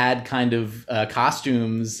on bad kind of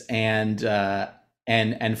costumes and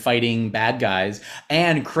fighting bad guys.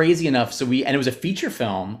 And crazy enough, and it was a feature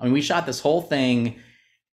film. I mean, we shot this whole thing.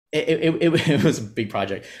 It was a big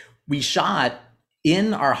project. We shot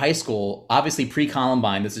in our high school, obviously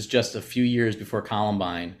pre-Columbine. This is just a few years before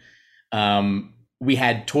Columbine. We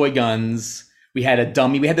had toy guns. we had a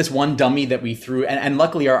dummy. We had this one dummy that we threw, and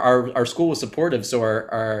luckily our school was supportive. So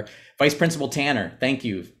our vice principal Tanner, thank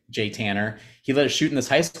you, Jay Tanner, he let us shoot in this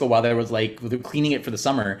high school while they were cleaning it for the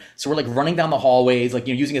summer. So we're like running down the hallways, like,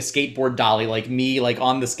 using a skateboard dolly, like me, like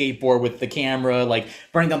on the skateboard with the camera, like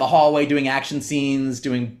running down the hallway, doing action scenes,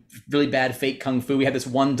 doing really bad fake kung fu. We had this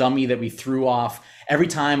one dummy that we threw off every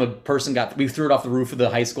time a person we threw it off the roof of the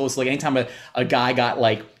high school. So like anytime a guy got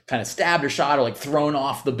like kind of stabbed or shot or like thrown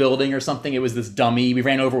off the building or something, it was this dummy. We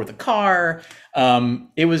ran over with a car.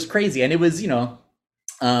 It was crazy. And it was,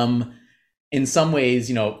 in some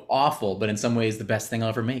ways, awful, but in some ways the best thing I'll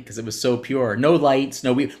ever make because it was so pure. No lights.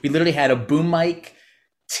 We literally had a boom mic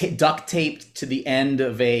duct taped to the end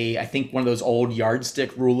of I think one of those old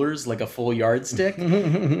yardstick rulers, like a full yardstick,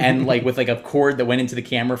 and like with like a cord that went into the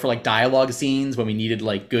camera for like dialogue scenes when we needed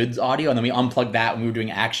like good audio, and then we unplugged that when we were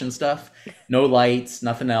doing action stuff. No lights,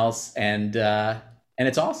 nothing else, and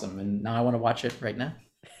it's awesome. And now I want to watch it right now.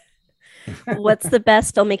 What's the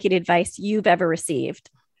best filmmaking advice you've ever received?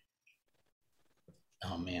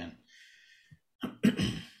 Oh man.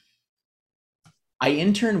 I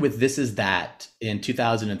interned with This Is That in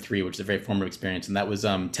 2003, which is a very formative experience. And that was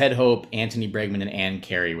Ted Hope, Anthony Bregman, and Ann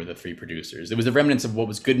Carey were the three producers. It was a remnants of what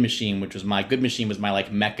was Good Machine, which was Good Machine was my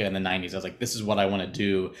like mecca in the 90s. I was like, this is what I want to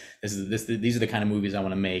do. These are the kind of movies I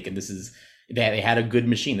want to make. And they had a good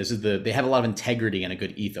machine. They have a lot of integrity and a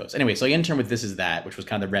good ethos. Anyway, so I interned with This Is That, which was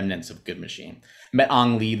kind of the remnants of Good Machine. Met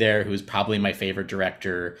Ang Lee there, who was probably my favorite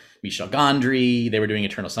director. Michel Gondry. They were doing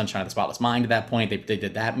Eternal Sunshine of the Spotless Mind at that point. They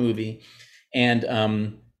did that movie. And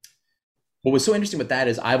what was so interesting with that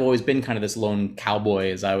is I've always been kind of this lone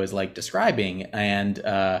cowboy, as I was like describing, and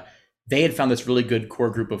they had found this really good core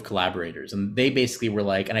group of collaborators, and they basically were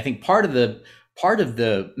like, and I think part of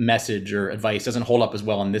the message or advice doesn't hold up as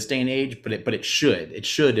well in this day and age, but it should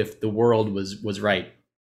if the world was right.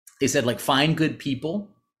 They said like find good people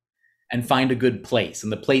and find a good place,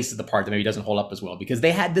 and the place is the part that maybe doesn't hold up as well, because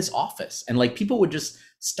they had this office and like people would just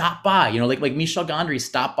stop by, like Michel Gondry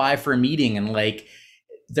stopped by for a meeting, and like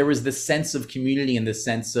there was this sense of community and this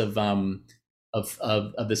sense of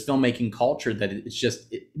this filmmaking culture that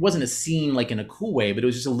it wasn't a scene like in a cool way, but it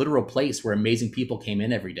was just a literal place where amazing people came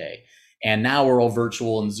in every day. And now we're all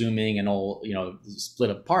virtual and Zooming and all,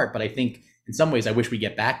 split apart. But I think in some ways, I wish we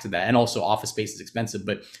get back to that. And also office space is expensive,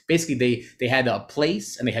 but basically they had a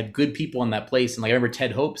place and they had good people in that place. And like I remember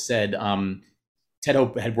Ted Hope said, Ted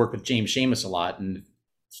Hope had worked with James Schamus a lot, and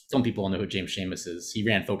some people know who James Schamus is. He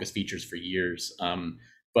ran Focus Features for years.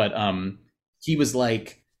 But he was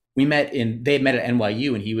like, they had met at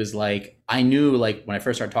NYU, and he was like, I knew like when I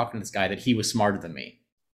first started talking to this guy that he was smarter than me,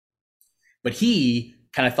 but he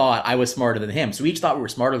kind of thought I was smarter than him. So we each thought we were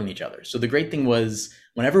smarter than each other. So the great thing was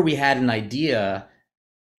whenever we had an idea,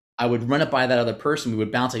 I would run it by that other person. We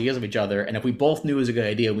would bounce ideas off each other. And if we both knew it was a good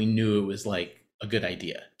idea, we knew it was like a good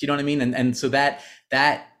idea. Do you know what I mean? And so that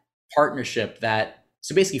partnership,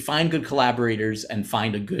 so basically find good collaborators and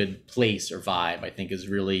find a good place or vibe, I think is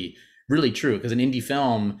really, really true. Because in indie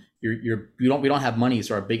film, we don't have money.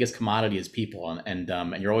 So our biggest commodity is people. And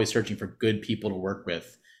you're always searching for good people to work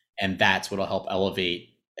with. And that's what'll help elevate,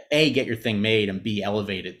 A, get your thing made, and B,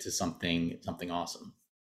 elevate it to something awesome.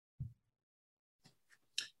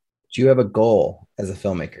 Do you have a goal as a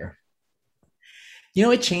filmmaker?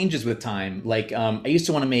 It changes with time. Like I used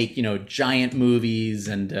to want to make, giant movies.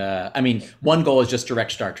 And one goal is just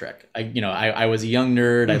direct Star Trek. I was a young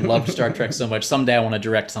nerd. I loved Star Trek so much. Someday I want to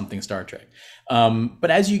direct something Star Trek.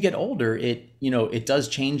 But as you get older, it does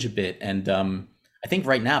change a bit. And I think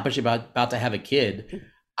right now, especially about to have a kid,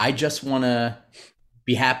 I just want to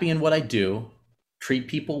be happy in what I do, treat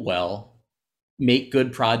people well, make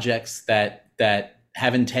good projects that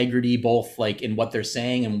have integrity, both like in what they're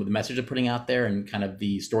saying and with the message they're putting out there and kind of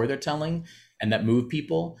the story they're telling, and that move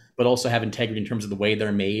people, but also have integrity in terms of the way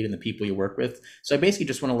they're made and the people you work with. So I basically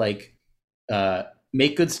just want to like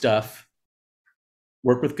make good stuff,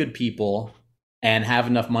 work with good people, and have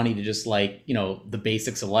enough money to just like, the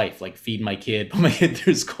basics of life, like feed my kid, put my kid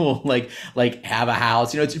through school, like have a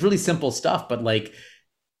house, it's really simple stuff, but like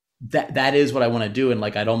that is what I want to do. And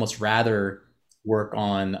like, I'd almost rather work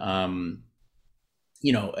on,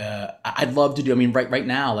 I'd love to do, right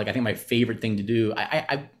now, like I think my favorite thing to do,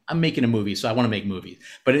 I'm making a movie, so I want to make movies,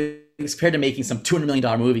 but compared to making some $200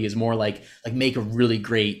 million movie is more like make a really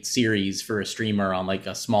great series for a streamer on like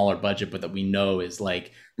a smaller budget, but that we know is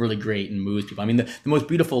like really great and moves people. The most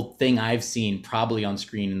beautiful thing I've seen probably on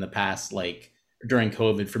screen in the past, like during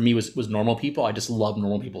COVID for me was Normal People. I just love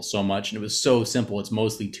Normal People so much. And it was so simple. It's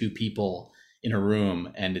mostly two people in a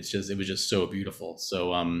room, and it was just so beautiful.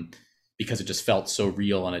 So, because it just felt so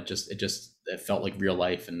real, and it felt like real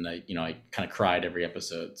life, and I kind of cried every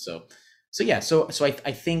episode. So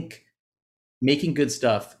I think making good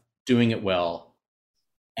stuff, doing it well,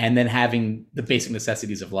 and then having the basic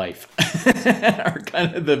necessities of life are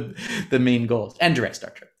kind of the main goals. And direct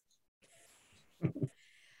Star Trek.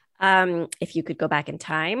 If you could go back in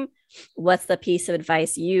time, what's the piece of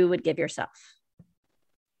advice you would give yourself?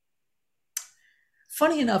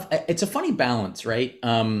 Funny enough, it's a funny balance, right?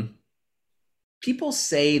 People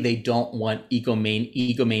say they don't want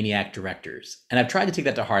egomaniac directors, and I've tried to take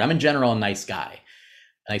that to heart. I'm in general a nice guy,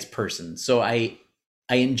 a nice person, so I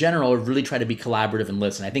in general really try to be collaborative and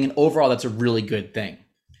listen. I think in overall that's a really good thing.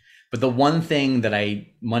 But the one thing that I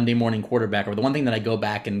Monday morning quarterback, or the one thing that I go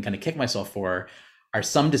back and kind of kick myself for, are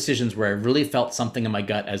some decisions where I really felt something in my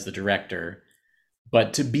gut as the director,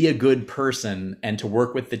 but to be a good person and to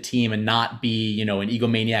work with the team and not be, an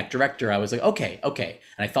egomaniac director, I was like, okay.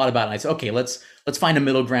 And I thought about it, and I said, okay, let's find a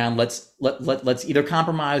middle ground. Let's either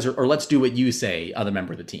compromise or let's do what you say, other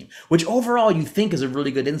member of the team, which overall you think is a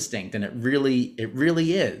really good instinct. And it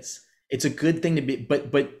really is. It's a good thing to be,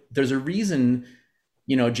 but there's a reason,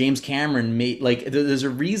 James Cameron made, there's a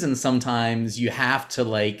reason sometimes you have to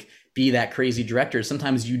be that crazy director.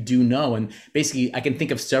 Sometimes you do know. And basically I can think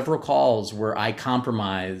of several calls where I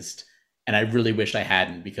compromised and I really wished I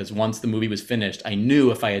hadn't, because once the movie was finished, I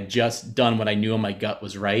knew if I had just done what I knew in my gut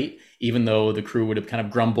was right, even though the crew would have kind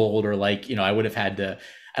of grumbled or I would have had to,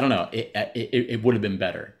 I don't know, it would have been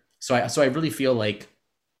better. So I really feel like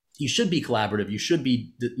you should be collaborative. You should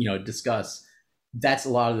be, discuss. That's a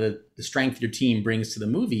lot of the strength your team brings to the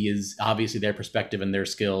movie, is obviously their perspective and their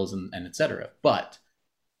skills and et cetera. But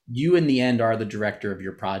you in the end are the director of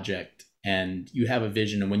your project, and you have a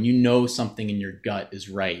vision. And when you know something in your gut is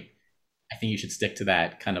right, I think you should stick to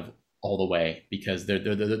that kind of all the way, because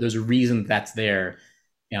there's a reason that's there.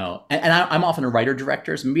 And I'm often a writer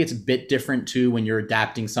director, so maybe it's a bit different too when you're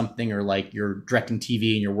adapting something, or you're directing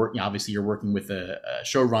TV and you're working. Obviously, you're working with a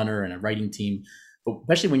showrunner and a writing team. But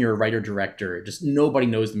especially when you're a writer director, just nobody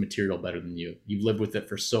knows the material better than you. You've lived with it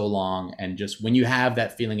for so long, and just when you have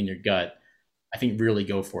that feeling in your gut, I think really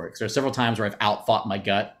go for it. Because there are several times where I've outthought my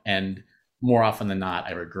gut, and more often than not,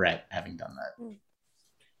 I regret having done that.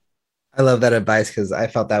 I love that advice, because I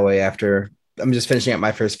felt that way after I'm just finishing up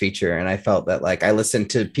my first feature, and I felt that I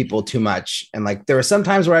listened to people too much, and there were some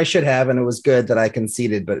times where I should have, and it was good that I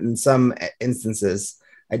conceded, but in some instances,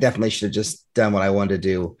 I definitely should have just done what I wanted to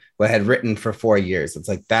do, what I had written for 4 years. It's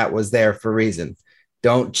that was there for a reason.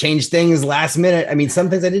 Don't change things last minute. I mean, some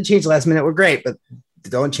things I did change last minute were great, but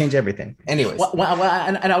don't change everything. Anyways.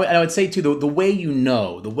 And I would say too, the way you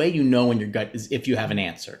know in your gut is if you have an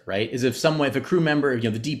answer, right? Is if a crew member, the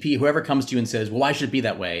DP, whoever comes to you and says, well, why should it be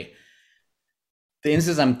that way? The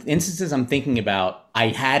instances I'm thinking about, I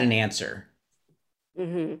had an answer.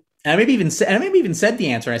 Mm-hmm. And I maybe even said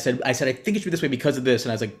the answer. And I said, I think it should be this way because of this.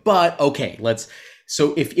 And I was like, but okay,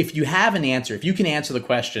 so if you have an answer, if you can answer the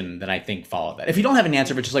question, then I think follow that. If you don't have an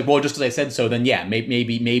answer, but just just because I said so, then yeah,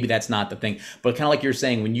 maybe that's not the thing. But kind of like you're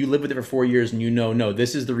saying, when you live with it for 4 years and no,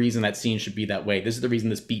 this is the reason that scene should be that way. This is the reason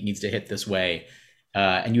this beat needs to hit this way.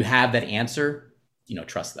 And you have that answer,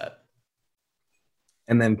 trust that.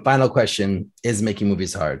 And then final question, is making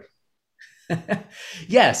movies hard?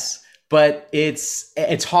 Yes, but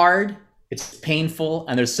it's hard, it's painful,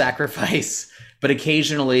 and there's sacrifice. But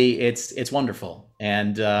occasionally it's wonderful.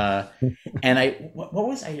 And and I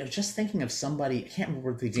was just thinking of somebody, I can't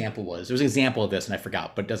remember what the example was. There was an example of this and I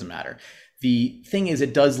forgot, but it doesn't matter. The thing is,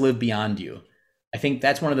 it does live beyond you. I think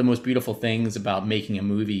that's one of the most beautiful things about making a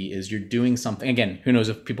movie, is you're doing something. Again, who knows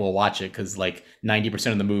if people will watch it, because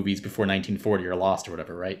 90% of the movies before 1940 are lost or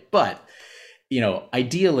whatever, right? But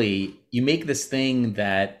ideally you make this thing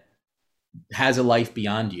that has a life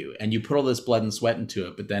beyond you, and you put all this blood and sweat into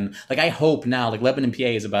it. But then I hope now, Lebanon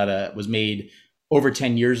PA was made over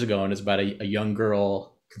 10 years ago, and it's about a young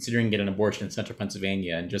girl considering getting an abortion in central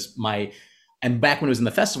Pennsylvania. And back when it was in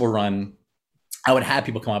the festival run, I would have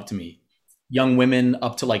people come up to me, young women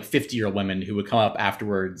up to 50-year-old women, who would come up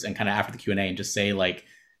afterwards and kind of after the Q&A and just say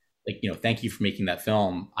thank you for making that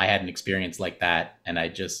film. I had an experience like that, and I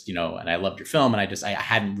just, and I loved your film, and I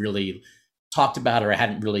hadn't really talked about it, or I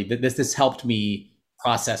hadn't really, this helped me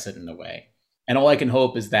process it in a way. And all I can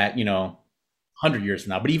hope is that, 100 years from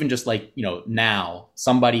now, but even just now,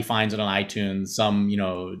 somebody finds it on iTunes, some,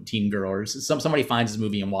 teen girl or somebody finds this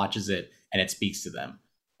movie and watches it, and it speaks to them.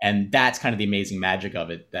 And that's kind of the amazing magic of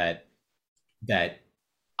it, that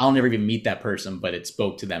I'll never even meet that person, but it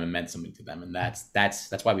spoke to them and meant something to them. And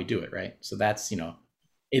that's why we do it. Right. So that's,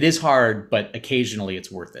 it is hard, but occasionally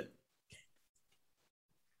it's worth it.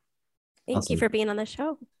 Thank you for being on the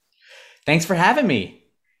show. Thanks for having me.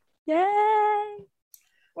 Yay.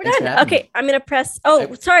 We're Thanks for done. having Okay, me. I'm going to press.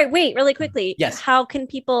 Oh, sorry. Wait, really quickly. Yes. How can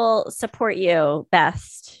people support you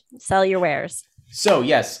best? Sell your wares. So,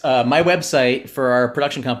 yes, my website for our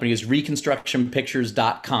production company is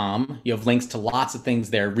reconstructionpictures.com. You have links to lots of things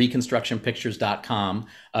there, reconstructionpictures.com.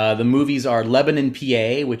 The movies are Lebanon,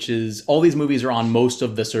 PA, which is all these movies are on most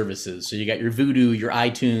of the services. So you got your Vudu, your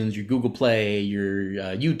iTunes, your Google Play, your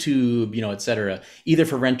YouTube, et cetera, either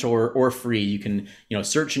for rental or free. You can,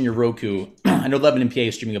 search in your Roku. I know Lebanon, PA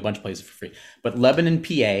is streaming a bunch of places for free, but Lebanon,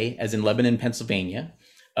 PA, as in Lebanon, Pennsylvania,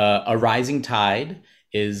 A Rising Tide,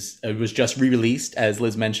 it was just re-released, as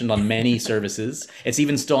Liz mentioned, on many services. It's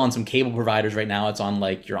even still on some cable providers right now. It's on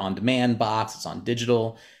like your on-demand box. It's on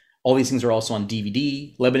digital. All these things are also on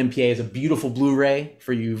DVD. Lebanon PA is a beautiful Blu-ray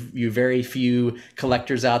for you very few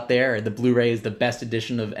collectors out there. The Blu-ray is the best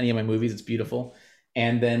edition of any of my movies. It's beautiful.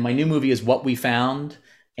 And then my new movie is What We Found,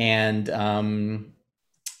 and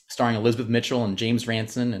starring Elizabeth Mitchell and James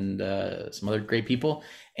Ranson and some other great people.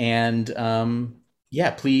 And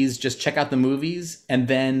please just check out the movies. And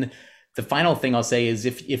then the final thing I'll say is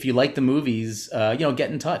if you like the movies,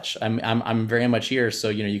 get in touch. I'm very much here. So,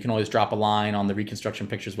 you can always drop a line on the Reconstruction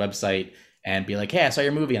Pictures website and be like, hey, I saw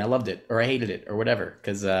your movie and I loved it, or I hated it, or whatever.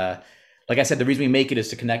 Because like I said, the reason we make it is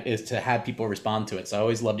to have people respond to it. So I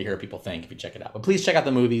always love to hear what people think if you check it out. But please check out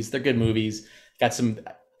the movies. They're good movies.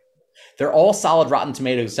 They're all solid Rotten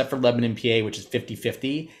Tomatoes except for Lebanon PA, which is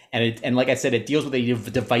 50-50. And like I said, it deals with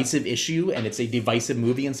a divisive issue, and it's a divisive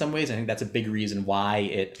movie in some ways. I think that's a big reason why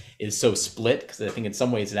it is so split, because I think in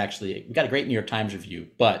some ways we got a great New York Times review,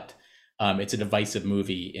 but it's a divisive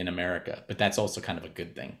movie in America. But that's also kind of a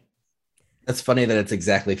good thing. That's funny that it's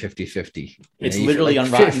exactly 50-50. It's literally on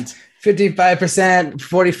Rotten. 55%,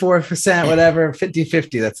 44%, whatever,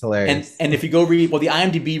 50-50. That's hilarious. And if you go read, the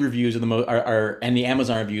IMDb reviews are and the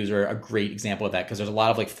Amazon reviews are a great example of that, because there's a lot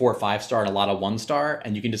of like 4 or 5 star and a lot of 1 star,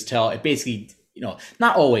 and you can just tell it basically,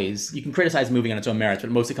 not always. You can criticize the movie on its own merits, but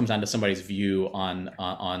it mostly comes down to somebody's view on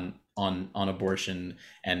abortion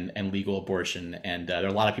and legal abortion. And there are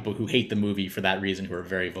a lot of people who hate the movie for that reason, who are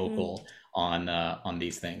very vocal on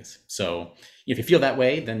these things. So if you feel that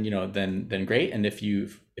way, then then great. And if you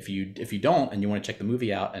don't and you want to check the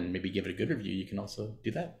movie out and maybe give it a good review, you can also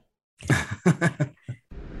do that.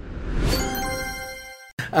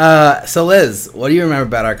 So Liz, what do you remember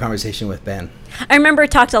about our conversation with Ben? I remember we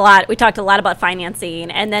talked a lot about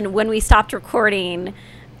financing. And then when we stopped recording,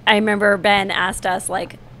 I remember Ben asked us,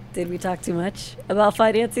 like, did we talk too much about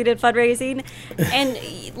financing and fundraising?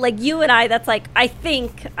 And like you and I, that's like, I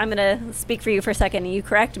think, I'm going to speak for you for a second and you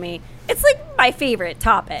correct me. It's like my favorite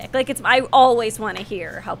topic. Like I always want to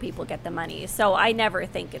hear how people get the money. So I never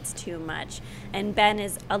think it's too much. And Ben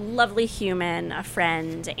is a lovely human, a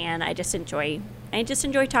friend, and I just enjoy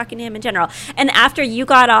talking to him in general. And after you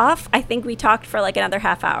got off, I think we talked for like another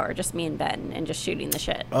half hour, just me and Ben, and just shooting the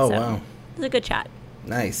shit. Oh, so, wow. It was a good chat.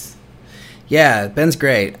 Nice. Yeah, Ben's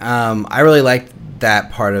great. I really liked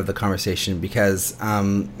that part of the conversation because,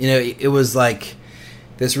 it was like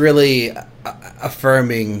this really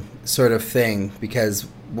affirming sort of thing, because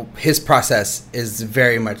his process is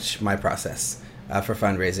very much my process for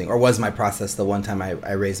fundraising, or was my process the one time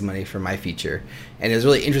I raised money for my feature. And it was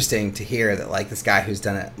really interesting to hear that like this guy who's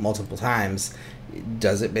done it multiple times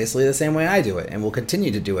does it basically the same way I do it, and will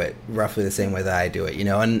continue to do it roughly the same way that I do it,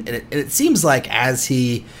 and it seems like as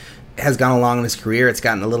he has gone along in his career, it's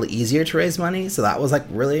gotten a little easier to raise money. So that was like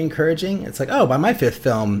really encouraging. It's like, oh, by my 5th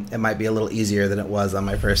film, it might be a little easier than it was on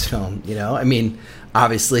my 1st film. I mean,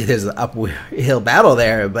 obviously there's an uphill battle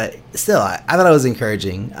there, but still, I thought it was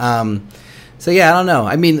encouraging. So yeah, I don't know.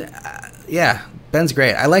 I mean, yeah, Ben's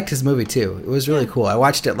great. I liked his movie too. It was really cool. I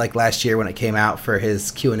watched it like last year when it came out for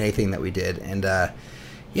his Q&A thing that we did. And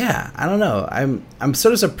yeah, I don't know. I'm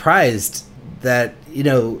sort of surprised that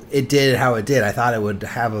it did how it did. I thought it would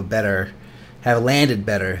have landed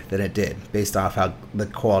better than it did, based off how the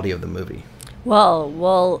quality of the movie. Well,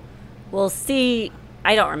 we'll see.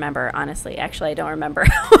 I don't remember, honestly. Actually, I don't remember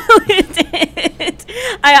how it did.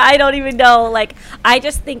 I don't even know. Like, I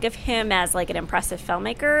just think of him as like an impressive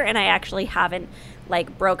filmmaker, and I actually haven't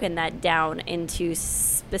like broken that down into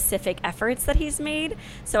specific efforts that he's made.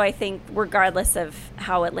 So I think regardless of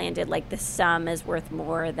how it landed, like the sum is worth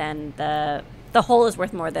more than the whole is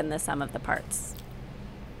worth more than the sum of the parts.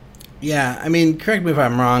 Yeah, I mean, correct me if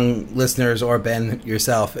I'm wrong, listeners, or Ben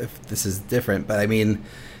yourself, if this is different, but I mean,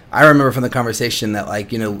 I remember from the conversation that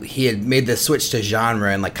like, he had made the switch to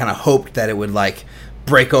genre and like kind of hoped that it would like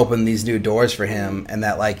break open these new doors for him, and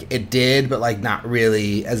that like it did, but like not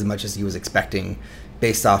really as much as he was expecting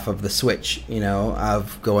based off of the switch,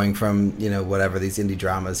 of going from, whatever these indie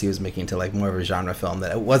dramas he was making to like more of a genre film,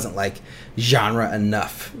 that it wasn't like genre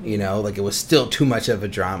enough, like it was still too much of a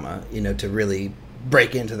drama, to really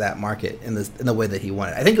break into that market in the way that he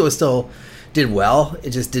wanted. I think it was still did well. It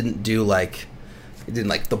just didn't do like, it didn't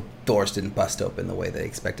like the doors didn't bust open the way they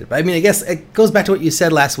expected. But I mean, I guess it goes back to what you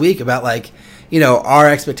said last week about like, our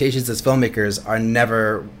expectations as filmmakers are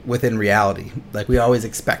never within reality. Like we always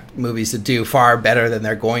expect movies to do far better than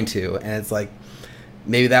they're going to. And it's like,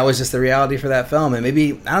 maybe that was just the reality for that film. And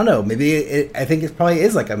maybe, I don't know, I think it probably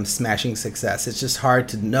is like a smashing success. It's just hard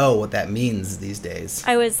to know what that means these days.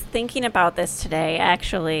 I was thinking about this today,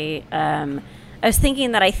 actually. I was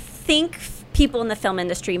thinking that I think people in the film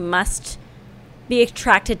industry must be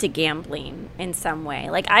attracted to gambling in some way.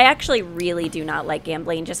 Like, I actually really do not like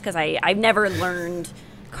gambling just because I've never learned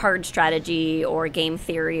card strategy or game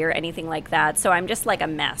theory or anything like that. So I'm just like a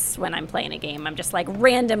mess when I'm playing a game. I'm just like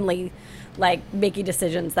randomly like making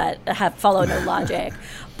decisions that follow no logic.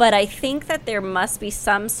 But I think that there must be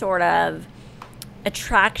some sort of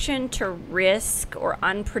attraction to risk or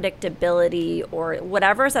unpredictability or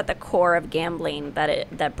whatever's at the core of gambling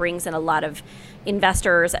that brings in a lot of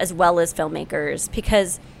investors as well as filmmakers,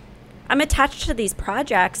 because I'm attached to these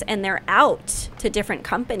projects and they're out to different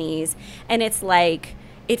companies, and it's like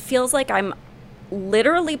it feels like I'm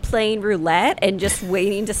literally playing roulette and just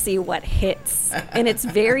waiting to see what hits. And it's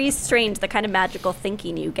very strange, the kind of magical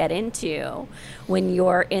thinking you get into when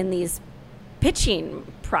you're in these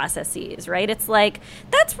pitching processes, right? It's like,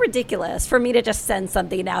 that's ridiculous for me to just send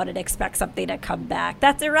something out and expect something to come back.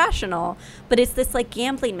 That's irrational. But it's this like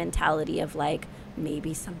gambling mentality of like,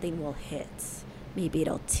 maybe something will hit, maybe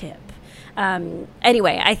it'll tip.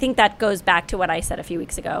 Anyway, I think that goes back to what I said a few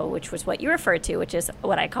weeks ago, which was what you referred to, which is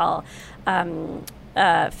what I call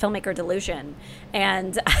filmmaker delusion.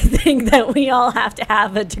 And I think that we all have to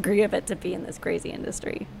have a degree of it to be in this crazy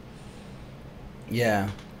industry.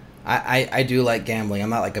 Yeah. I do like gambling. I'm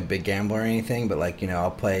not like a big gambler or anything, but like,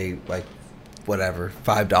 I'll play like whatever,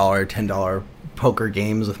 $5, $10 poker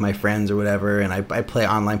games with my friends or whatever, and I play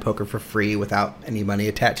online poker for free without any money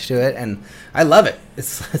attached to it, and I love it.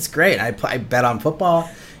 It's great. I bet on football,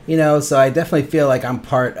 so I definitely feel like I'm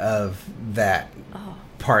part of that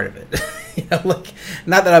part of it. Like,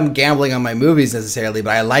 not that I'm gambling on my movies necessarily,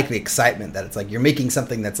 but I like the excitement that it's like you're making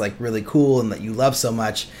something that's like really cool and that you love so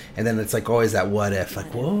much, and then it's like always that what if,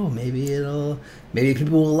 like, whoa, maybe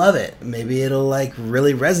people will love it, maybe it'll like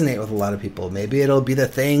really resonate with a lot of people, maybe it'll be the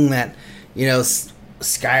thing that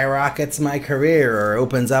skyrockets my career or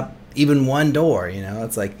opens up even one door.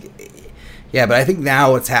 It's like, yeah, but I think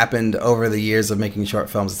now what's happened over the years of making short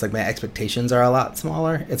films, it's like my expectations are a lot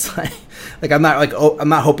smaller. It's like I'm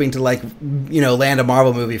not hoping to like, land a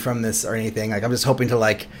Marvel movie from this or anything. Like I'm just hoping to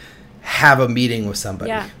like have a meeting with somebody.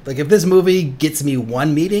 Yeah. Like if this movie gets me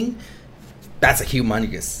one meeting, that's a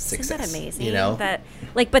humongous success. Isn't that amazing? That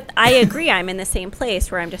like, but I agree. I'm in the same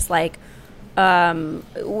place where I'm just like,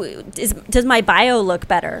 does my bio look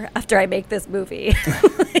better after I make this movie?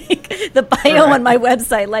 Like the bio on my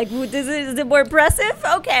website, like, is it more impressive?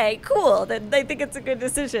 Okay, cool. Then I think it's a good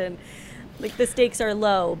decision. Like the stakes are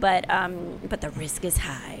low, but the risk is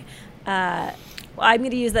high. I'm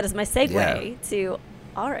going to use that as my segue to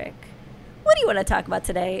Ulrich. What do you want to talk about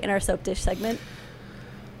today in our soap dish segment?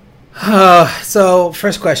 So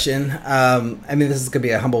first question. This is going to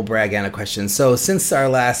be a humble brag and a question. So since our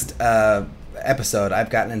last episode,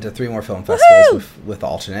 I've gotten into 3 more film festivals with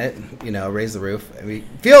Alternate, Raise the Roof. It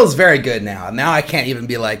feels very good now. Now I can't even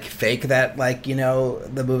be like fake that like,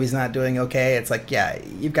 the movie's not doing okay. It's like, yeah,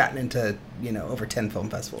 you've gotten into, over 10 film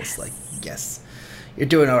festivals. Yes. Like, yes, you're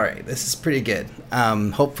doing all right. This is pretty good.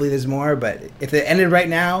 Hopefully there's more, but if it ended right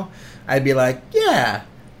now, I'd be like, yeah,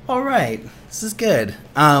 all right, this is good.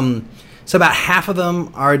 So about half of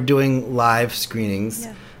them are doing live screenings.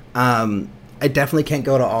 Yeah. I definitely can't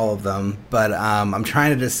go to all of them, but I'm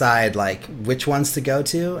trying to decide like which ones to go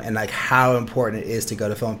to and like how important it is to go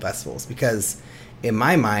to film festivals, because in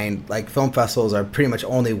my mind, like film festivals are pretty much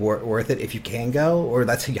only worth it if you can go, or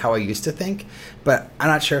that's how I used to think. But I'm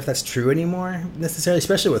not sure if that's true anymore necessarily,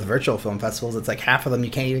 especially with virtual film festivals. It's like half of them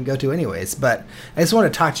you can't even go to anyways. But I just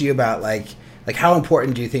want to talk to you about like how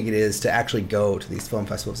important do you think it is to actually go to these film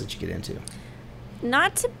festivals that you get into?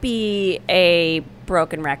 Not to be a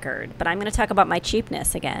broken record, but I'm going to talk about my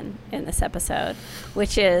cheapness again in this episode,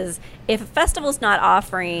 which is if a festival's not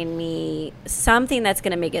offering me something that's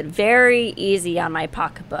going to make it very easy on my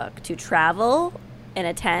pocketbook to travel and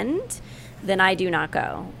attend, then I do not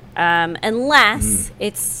go. Unless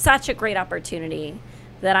it's such a great opportunity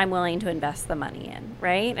that I'm willing to invest the money in,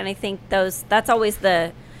 right? And I think that's always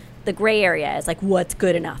the the gray area is like what's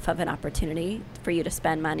good enough of an opportunity for you to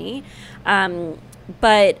spend money.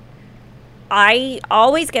 But I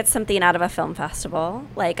always get something out of a film festival.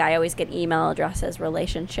 Like I always get email addresses,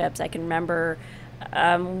 relationships. I can remember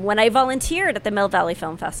when I volunteered at the Mill Valley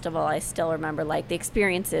Film Festival, I still remember like the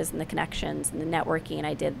experiences and the connections and the networking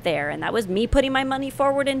I did there. And that was me putting my money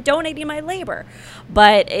forward and donating my labor.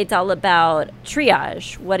 But it's all about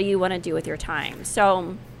triage. What do you want to do with your time?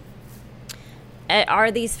 So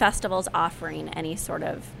are these festivals offering any sort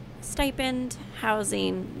of stipend,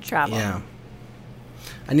 housing, travel? Yeah.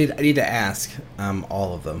 I need to ask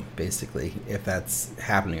all of them, basically, if that's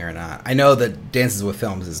happening or not. I know that Dances with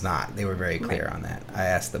Films is not. They were very clear on that. I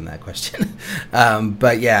asked them that question.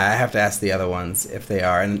 But yeah, I have to ask the other ones if they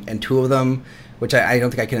are. And two of them, which I don't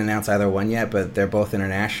think I can announce either one yet, but they're both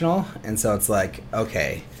international. And so it's like,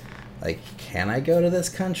 okay, like, can I go to this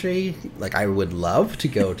country? Like, I would love to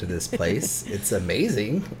go to this place. It's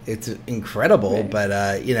amazing. It's incredible. Right.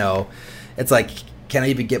 But, you know, it's like, can I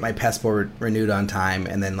even get my passport renewed on time?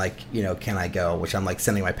 And then, like, you know, can I go? Which I'm, like,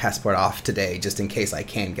 sending my passport off today just in case I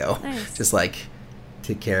can go. Nice. Just, like,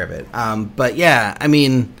 take care of it. But, yeah, I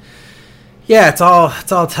mean, yeah, it's all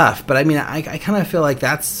tough. But, I mean, I kind of feel like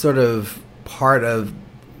that's sort of part of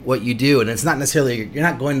what you do. And it's not necessarily, you're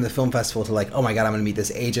not going to the film festival to, like, oh, my God, I'm going to meet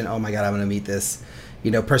this agent. Oh, my God, I'm going to meet this,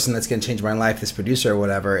 you know, person that's going to change my life, this producer or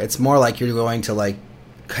whatever. It's more like you're going to, like,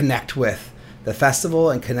 connect with the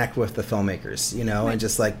festival and connect with the filmmakers, you know, right. And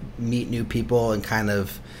just like meet new people and kind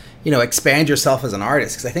of, you know, expand yourself as an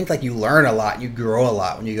artist. Because I think like you learn a lot, you grow a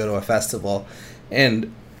lot when you go to a festival,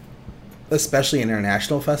 and especially an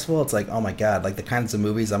international festival. It's like, oh my God, like the kinds of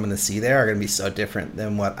movies I'm going to see there are going to be so different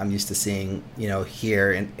than what I'm used to seeing, you know,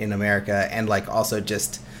 here in America, and like also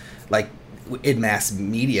just like in mass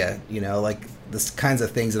media, you know, like the kinds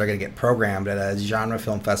of things that are going to get programmed at a genre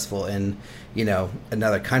film festival in, you know,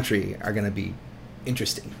 another country are going to be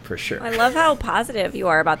interesting for sure. I love how positive you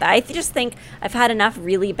are about that. I just think I've had enough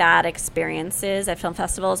really bad experiences at film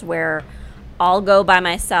festivals where I'll go by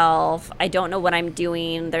myself. I don't know what I'm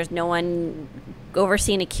doing. There's no one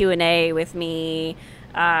overseeing a Q&A with me.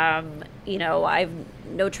 You know, I've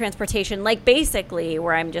no transportation, like basically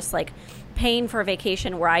where I'm just like paying for a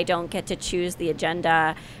vacation where I don't get to choose the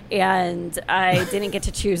agenda, and I didn't get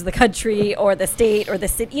to choose the country or the state or the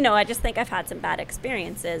city. You know, I just think I've had some bad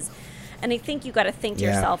experiences. And I think you got to think to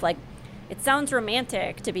yourself, like, it sounds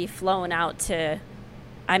romantic to be flown out to,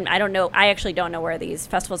 I don't know, I actually don't know where these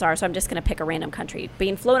festivals are, so I'm just going to pick a random country.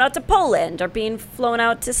 Being flown out to Poland or being flown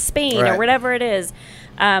out to Spain or whatever it is.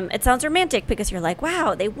 It sounds romantic because you're like,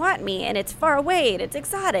 wow, they want me, and it's far away, and it's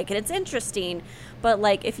exotic, and it's interesting. But,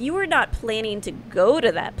 like, if you were not planning to go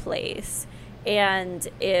to that place, and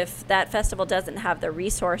if that festival doesn't have the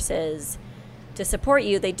resources to support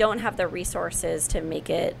you, they don't have the resources to make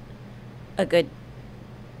it a good,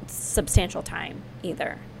 substantial time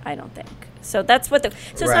either, I don't think. So that's what so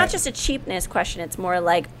it's not just a cheapness question. It's more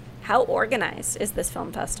like, how organized is this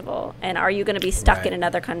film festival? And are you going to be stuck in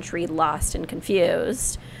another country, lost and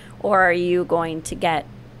confused? Or are you going to get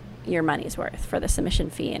your money's worth for the submission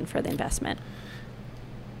fee and for the investment?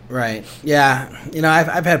 Right. Yeah. You know,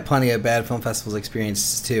 I've had plenty of bad film festivals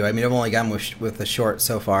experiences too. I mean, I've only gone with the short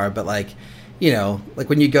so far, but like, you know, like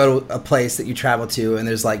when you go to a place that you travel to and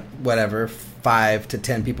there's like whatever 5 to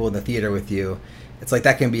 10 people in the theater with you, it's like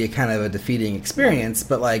that can be a kind of a defeating experience.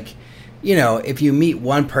 But like, you know, if you meet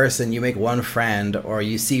one person, you make one friend, or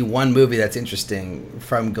you see one movie that's interesting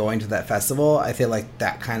from going to that festival, I feel like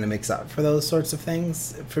that kind of makes up for those sorts of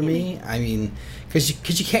things for me. I mean, because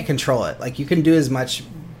you can't control it. Like, you can do as much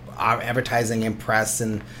advertising and press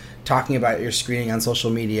and talking about your screening on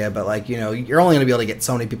social media, but like, you know, you're only going to be able to get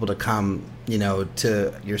so many people to come, you know,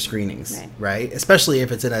 to your screenings, right? Especially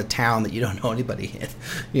if it's in a town that you don't know anybody in,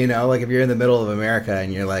 you know, like if you're in the middle of America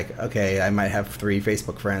and you're like, okay, I might have 3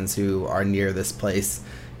 Facebook friends who are near this place.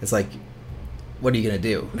 It's like, what are you going to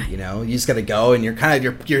do? You know, you just got to go, and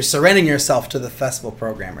you're surrendering yourself to the festival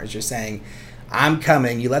programmers. You're saying, I'm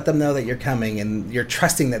coming. You let them know that you're coming, and you're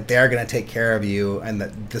trusting that they're going to take care of you and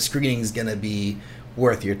that the screening is going to be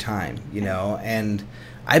worth your time, you know. And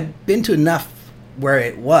I've been to enough where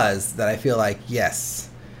it was that I feel like, yes,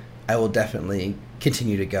 I will definitely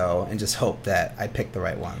continue to go and just hope that I pick the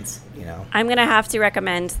right ones, you know. I'm going to have to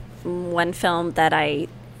recommend one film that I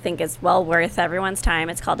think is well worth everyone's time.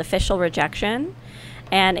 It's called Official Rejection,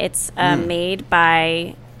 and it's made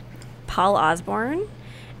by Paul Osborne.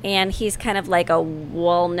 And he's kind of like a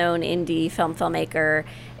well-known indie filmmaker.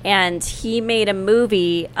 And he made a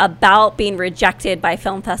movie about being rejected by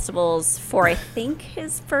film festivals for, I think,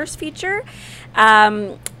 his first feature.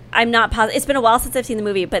 I'm not positive. It's been a while since I've seen the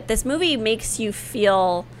movie, but this movie makes you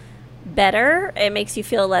feel better. It makes you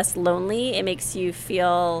feel less lonely. It makes you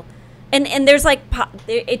feel... And there's like...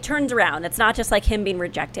 It turns around. It's not just like him being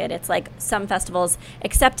rejected. It's like some festivals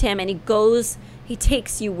accept him and he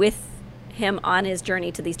takes you with him on his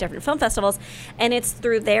journey to these different film festivals. And it's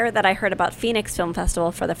through there that I heard about Phoenix Film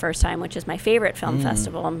Festival for the first time, which is my favorite film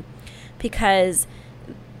festival, because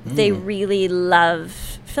they really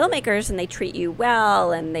love filmmakers and they treat you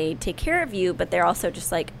well and they take care of you, but they're also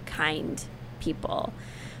just like kind people.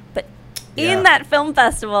 But in that film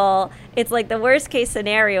festival, it's like the worst case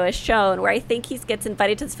scenario is shown, where I think he gets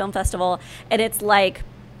invited to this film festival and it's like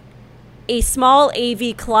a small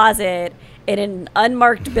AV closet in an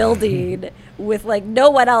unmarked building with like no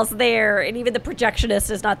one else there, and even the projectionist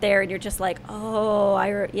is not there, and you're just like, oh,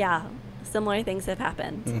 similar things have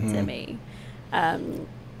happened to me.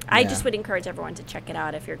 I just would encourage everyone to check it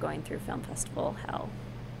out if you're going through film festival hell.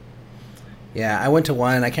 Yeah, I went to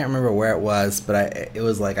one. I can't remember where it was, but it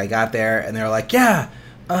was like I got there and they were like,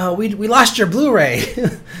 we lost your Blu-ray.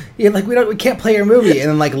 We can't play your movie. And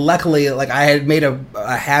then like luckily, like I had made a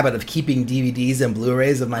habit of keeping DVDs and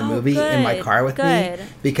Blu-rays of my movie in my car with me,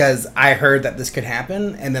 because I heard that this could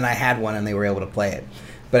happen, and then I had one and they were able to play it.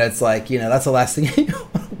 But it's like, that's the last thing you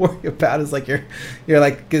want to worry about, is like you're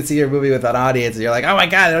like going to see your movie with an audience and you're like, oh my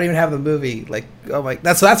God, I don't even have the movie. Like, oh my,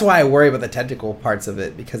 that's why I worry about the technical parts of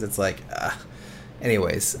it, because it's like,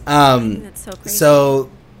 anyways. That's so crazy. So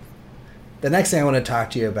the next thing I want to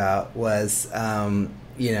talk to you about was,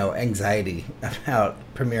 anxiety about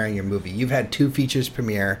premiering your movie. You've had 2 features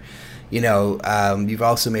premiere. You've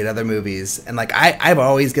also made other movies, and like I've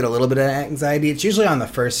always get a little bit of anxiety. It's usually on the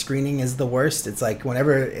first screening is the worst. It's like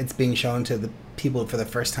whenever it's being shown to the people for the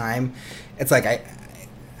first time, it's like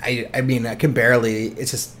I mean I can barely.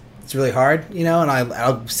 It's really hard, and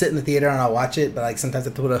I'll sit in the theater and I'll watch it, but like sometimes I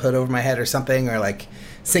have to put a hood over my head or something, or like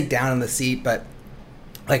sink down in the seat. But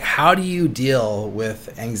like, how do you deal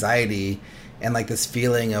with anxiety and like this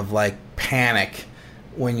feeling of like panic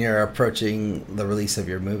when you're approaching the release of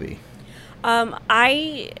your movie?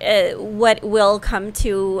 What will come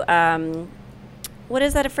to, what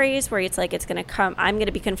is that a phrase where it's like, it's going to come, I'm going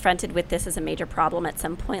to be confronted with this as a major problem at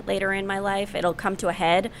some point later in my life. It'll come to a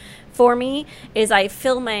head for me, is I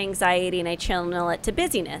fill my anxiety and I channel it to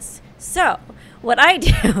busyness. So what I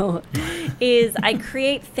do is I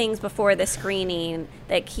create things before the screening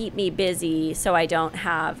that keep me busy so I don't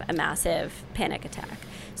have a massive panic attack.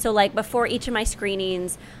 So like before each of my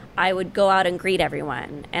screenings, I would go out and greet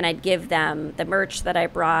everyone, and I'd give them the merch that I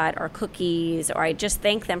brought or cookies, or I'd just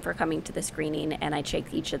thank them for coming to the screening, and I'd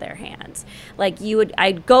shake each of their hands. Like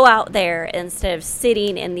I'd go out there instead of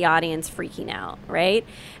sitting in the audience freaking out, right?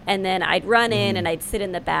 And then I'd run in and I'd sit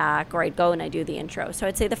in the back, or I'd go and I'd do the intro. So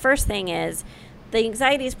I'd say the first thing is the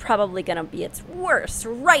anxiety is probably going to be its worst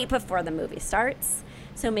right before the movie starts.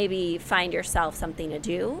 So maybe find yourself something to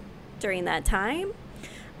do during that time.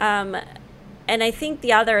 And I think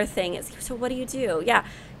the other thing is, so what do? Yeah,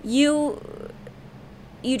 you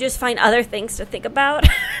just find other things to think about.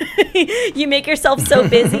 You make yourself so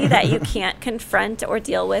busy that you can't confront or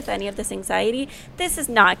deal with any of this anxiety. This is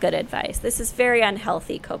not good advice. This is very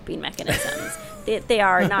unhealthy coping mechanisms. They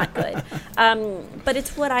are not good. But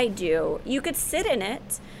it's what I do. You could sit in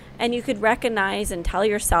it and you could recognize and tell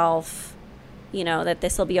yourself, that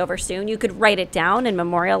this will be over soon. You could write it down and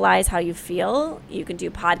memorialize how you feel. You can do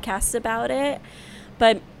podcasts about it.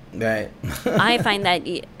 But right. I find that,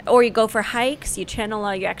 or you go for hikes, you channel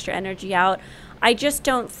all your extra energy out. I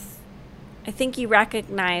think you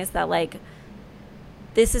recognize that, like,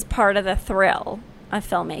 this is part of the thrill of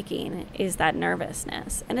filmmaking, is that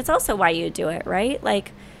nervousness. And it's also why you do it, right?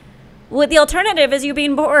 Like, the alternative is you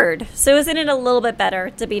being bored. So isn't it a little bit better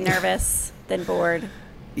to be nervous than bored?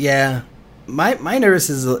 Yeah. My nervous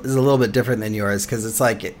is a little bit different than yours, because it's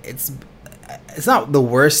like it's not the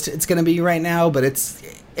worst it's going to be right now, but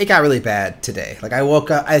it got really bad today. Like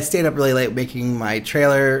I stayed up really late making my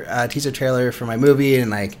teaser trailer for my movie,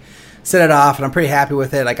 and like set it off, and I'm pretty happy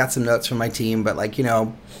with it. I got some notes from my team, but like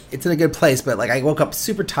it's in a good place. But like I woke up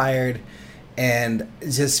super tired and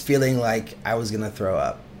just feeling like I was going to throw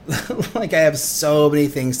up. Like I have so many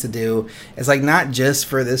things to do. It's like not just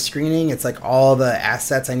for this screening, it's like all the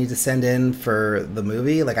assets I need to send in for the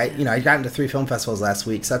movie. Like I got into 3 film festivals last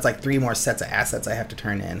week, so that's like 3 more sets of assets I have to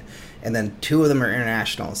turn in, and then 2 of them are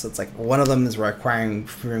international, so it's like one of them is requiring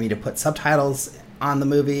for me to put subtitles on the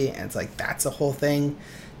movie, and it's like that's a whole thing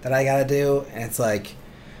that I gotta do. And it's like,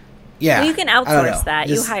 yeah, well, you can outsource that.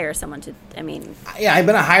 You hire someone to, yeah, I'm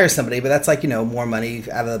going to hire somebody, but that's like, more money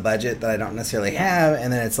out of the budget that I don't necessarily have.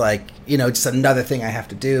 And then it's like, just another thing I have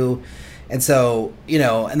to do. And so,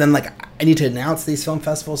 and then like I need to announce these film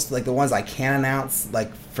festivals, like the ones I can announce,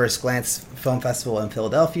 like First Glance Film Festival in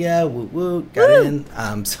Philadelphia, got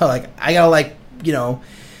in. So like I gotta like,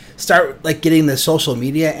 start like getting the social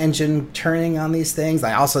media engine turning on these things.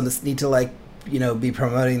 I also just need to like, be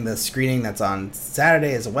promoting the screening that's on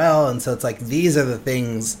Saturday as well. And so it's like, these are the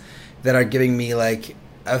things that are giving me like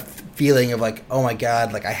a feeling of like, oh my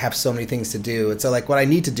God, like I have so many things to do. And so like what I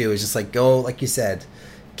need to do is just like go, like you said,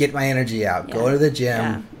 get my energy out, go to the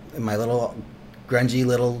gym, in my little grungy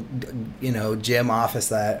little, gym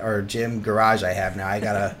office or gym garage I have now. I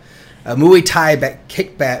got a Muay Thai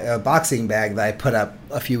boxing bag that I put up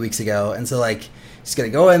a few weeks ago. And so like, just gotta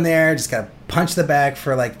go in there, just gotta punch the bag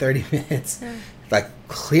for like 30 minutes, like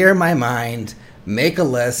clear my mind, make a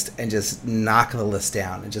list, and just knock the list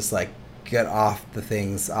down and just like get off the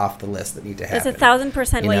things off the list that need to happen. That's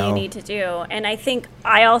 1,000% what you need to do. And I think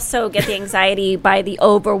I also get the anxiety by the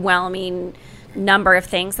overwhelming number of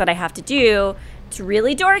things that I have to do. It's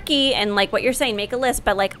really dorky, and like what you're saying, make a list.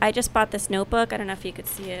 But like I just bought this notebook. I don't know if you could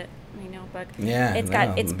see it. My notebook. Yeah, it's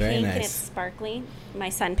pink and it's sparkly. My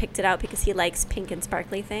son picked it out because he likes pink and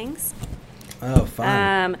sparkly things. Oh,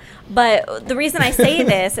 fun. But the reason I say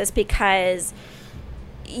this is because,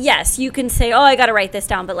 yes, you can say, oh, I got to write this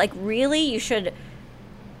down. But like really, you should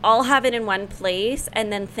all have it in one place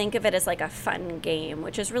and then think of it as like a fun game,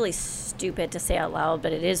 which is really stupid to say out loud,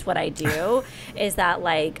 but it is what I do. Is that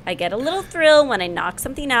like I get a little thrill when I knock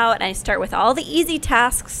something out, and I start with all the easy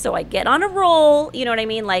tasks so I get on a roll, you know what I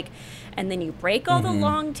mean? Like, and then you break all the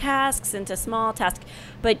long tasks into small tasks.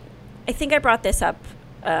 But I think I brought this up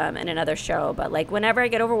in another show, but like whenever I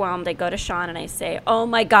get overwhelmed, I go to Sean and I say, oh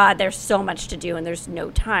my God, there's so much to do and there's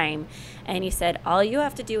no time. And he said, all you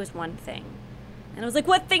have to do is one thing. And I was like,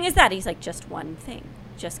 what thing is that? He's like, just one thing.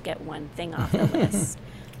 Just get one thing off the list.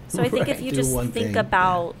 So I think if you just think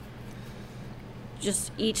about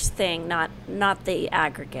just each thing, not the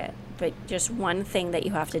aggregate, but just one thing that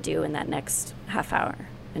you have to do in that next half hour,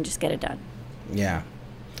 and just get it done. Yeah.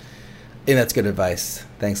 And that's good advice.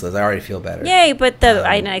 Thanks, Liz. I already feel better. Yay, but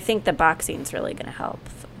I think the boxing's really going to help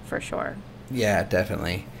for sure. Yeah,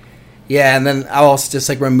 definitely. Yeah, and then I'll also just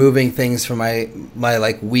like removing things from my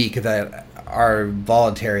like week that are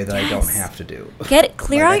voluntary that I don't have to do.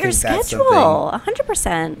 Clear out your schedule.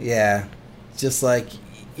 100%. Yeah. Just like,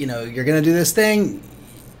 you're going to do this thing.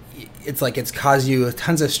 It's like it's caused you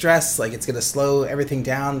tons of stress. Like it's going to slow everything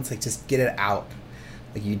down. It's like just get it out.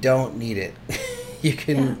 Like you don't need it. You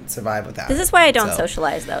can survive without it. This is why I don't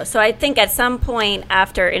socialize though. So I think at some point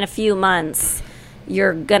in a few months,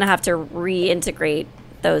 you're going to have to reintegrate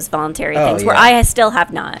those voluntary things where I still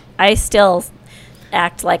have not. I still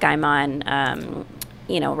act like I'm on,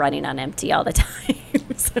 running on empty all the time.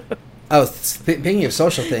 So. Oh, speaking of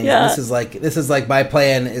social things, this is like my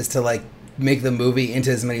plan is to like make the movie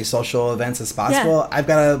into as many social events as possible. Yeah. I've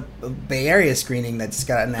got a Bay Area screening that just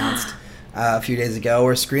got announced a few days ago.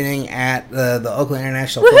 We're screening at the Oakland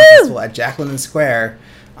International Film Festival at Jack London Square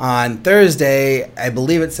on Thursday. I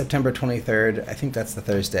believe it's September 23rd. I think that's the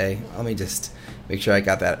Thursday. Let me just make sure I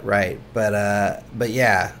got that right. But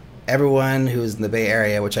yeah, everyone who's in the Bay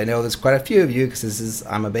Area, which I know there's quite a few of you because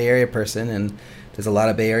I'm a Bay Area person and there's a lot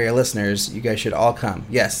of Bay Area listeners. You guys should all come.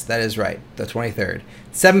 Yes, that is right. The 23rd.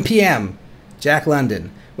 7 p.m. Jack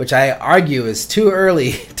London, which I argue is too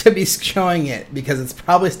early to be showing it because it's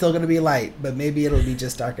probably still going to be light, but maybe it'll be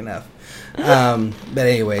just dark enough. But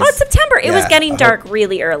anyways. Oh, it's September. It was getting dark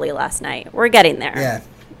really early last night. We're getting there. Yeah,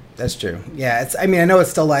 that's true. Yeah, I know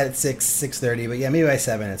it's still light at 6:30, but yeah, maybe by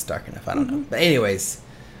 7 it's dark enough. I don't know. But anyways,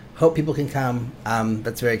 hope people can come.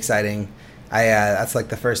 That's very exciting. That's like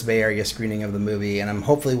the first Bay Area screening of the movie, and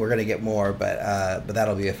hopefully we're going to get more, but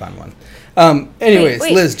that'll be a fun one. Anyways,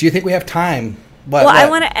 wait. Liz, do you think we have time? What? I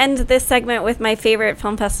want to end this segment with my favorite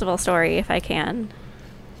film festival story, if I can.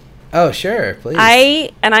 Oh, sure, please.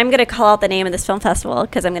 I'm going to call out the name of this film festival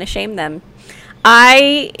because I'm going to shame them.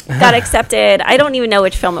 I got accepted. I don't even know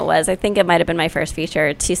which film it was. I think it might have been my first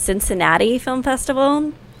feature to Cincinnati Film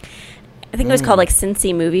Festival. I think it was called like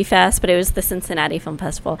Cincy Movie Fest, but it was the Cincinnati Film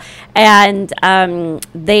Festival. And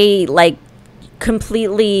they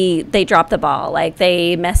completely dropped the ball. Like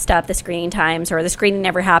they messed up the screening times, or the screening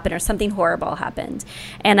never happened, or something horrible happened.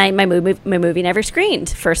 And my movie never screened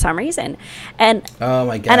for some reason. And oh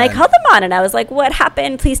my God. And I called them on and I was like, what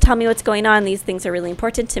happened? Please tell me what's going on. These things are really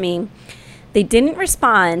important to me. They didn't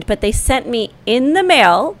respond, but they sent me in the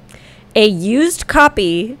mail a used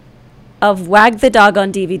copy of Wag the Dog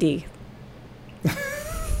on DVD.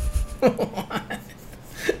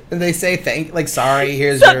 And they say sorry,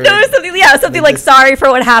 here's something like sorry for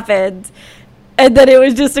what happened. And then it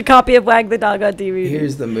was just a copy of Wag the Dog on DVD.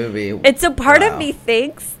 Here's the movie. And so part of Wow. me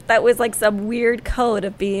thinks that was like some weird code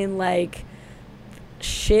of being like,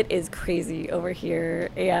 shit is crazy over here,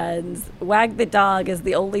 and Wag the Dog is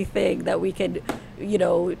the only thing that we could,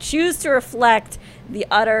 choose to reflect the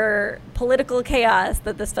utter political chaos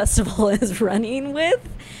that this festival is running with.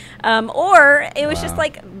 Or it was just Wow.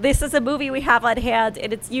 like, this is a movie we have on hand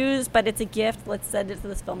and it's used, but it's a gift. Let's send it to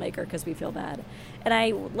this filmmaker because we feel bad. And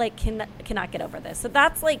I cannot get over this. So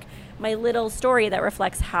that's like my little story that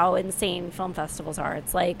reflects how insane film festivals are.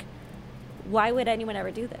 It's like, why would anyone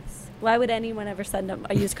ever do this? Why would anyone ever send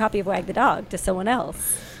a used copy of Wag the Dog to someone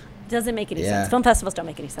else? It doesn't make any sense. Film festivals don't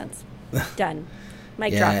make any sense. Done.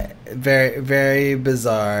 Mic drop. Very, very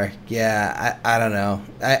bizarre. Yeah, I don't know.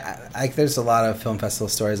 I there's a lot of film festival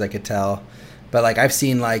stories I could tell, but like I've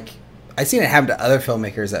seen it happen to other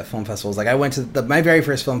filmmakers at film festivals. Like I went to my very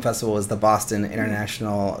first film festival was the Boston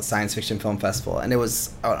International Science Fiction Film Festival, and it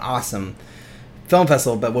was an awesome film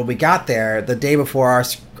festival. But when we got there, the day before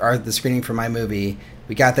the screening for my movie,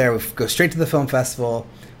 we got there. We go straight to the film festival.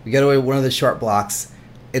 We go to one of the short blocks.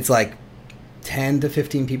 It's like 10 to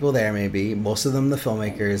 15 people there, maybe. Most of them the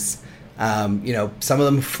filmmakers. Some of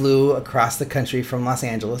them flew across the country from Los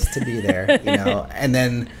Angeles to be there. And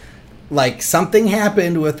then like something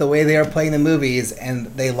happened with the way they were playing the movies, and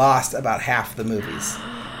they lost about half the movies.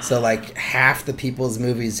 So like half the people's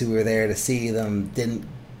movies who were there to see them didn't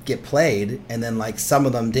get played, and then like some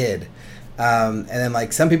of them did. And then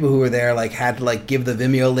like some people who were there like had to like give the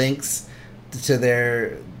Vimeo links to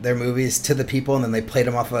their movies to the people, and then they played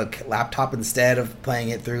them off a laptop instead of playing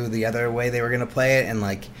it through the other way they were going to play it. And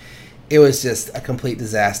like it was just a complete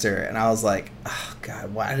disaster. And I was like, oh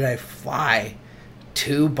God, why did I fly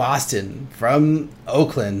to Boston from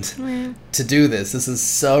Oakland to do this? This is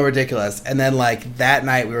so ridiculous. And then like that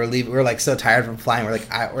night we were leaving, we were like so tired from flying, we're like,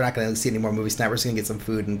 we're not going to see any more movies tonight, we're just going to get some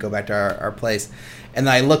food and go back to our place. And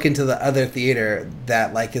I look into the other theater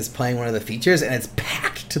that like is playing one of the features, and it's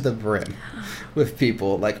packed to the brim with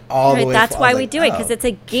people, like all the way. That's why we do it, because it's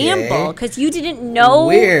a gamble. Because you didn't know.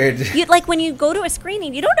 Weird. You like when you go to a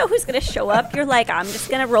screening, you don't know who's going to show up. You're like, I'm just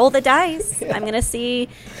going to roll the dice. Yeah. I'm going to see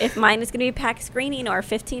if mine is going to be a packed screening or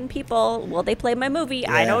 15 people. Will they play my movie?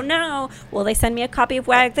 Yeah. I don't know. Will they send me a copy of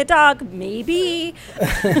Wag the Dog? Maybe.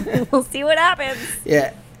 We'll see what happens.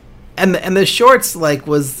 Yeah. And the shorts, like,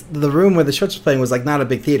 was the room where the shorts was playing was like not a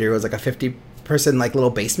big theater. It was like a 50-person like little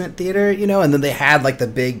basement theater, and then they had like the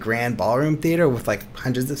big grand ballroom theater with like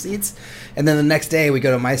hundreds of seats. And then the next day we go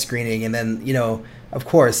to my screening, and then of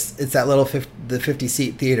course it's that little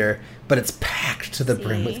 50-seat theater, but it's packed to the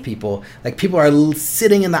brim with people. Like people are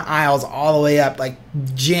sitting in the aisles all the way up, like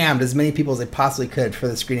jammed as many people as they possibly could for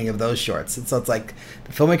the screening of those shorts. And so it's like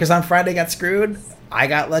the filmmakers on Friday got screwed. I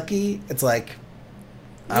got lucky. It's like,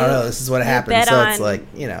 I don't know. This is what happened. So it's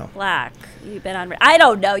like, black. You bet on. I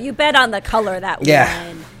don't know. You bet on the color that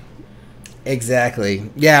won. Exactly.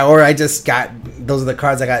 Yeah. Or I just got, those are the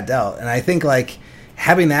cards I got dealt. And I think like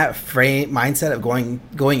having that mindset of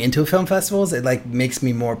going into film festivals, it like makes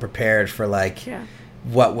me more prepared for like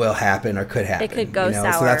what will happen or could happen. It could go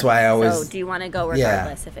sour. So that's why I always. So do you want to go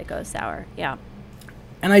regardless if it goes sour? Yeah.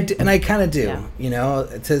 And I kind of do.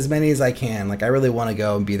 To as many as I can. Like I really want to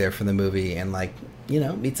go and be there for the movie and like.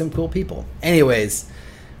 Meet some cool people. Anyways,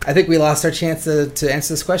 I think we lost our chance to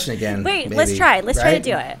answer this question again. Wait, maybe, let's try. Let's try to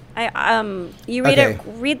do it. You read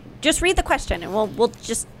Okay. it. Just read the question, and we'll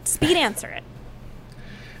just speed answer it.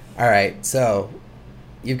 All right. So,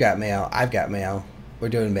 you've got mail. I've got mail. We're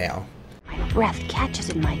doing mail. My breath catches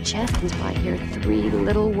in my chest until I hear 3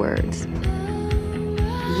 little words.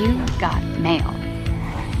 You got mail.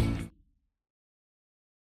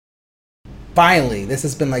 Finally, this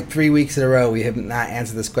has been like 3 weeks in a row we have not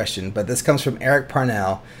answered this question, but this comes from Eric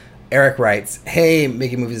Parnell. Eric writes, "Hey,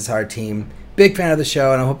 Making Movies is Hard team. Big fan of the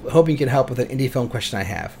show, and I'm hoping you can help with an indie film question I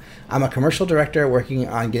have. I'm a commercial director working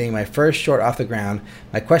on getting my first short off the ground.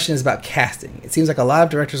 My question is about casting. It seems like a lot of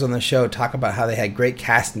directors on the show talk about how they had great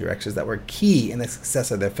casting directors that were key in the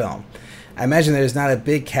success of their film. I imagine there's not a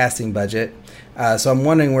big casting budget, so I'm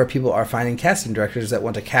wondering where people are finding casting directors that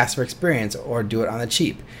want to cast for experience or do it on the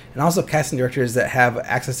cheap, and also casting directors that have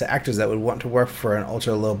access to actors that would want to work for an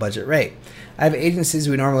ultra low budget rate. I have agencies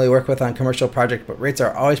we normally work with on commercial projects, but rates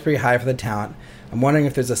are always pretty high for the talent. I'm wondering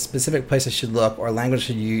if there's a specific place I should look or language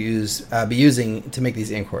should you be using to make these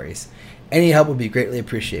inquiries. Any help would be greatly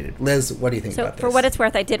appreciated. Liz, what do you think about this? So for what it's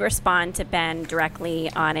worth, I did respond to Ben directly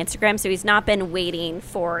on Instagram, so he's not been waiting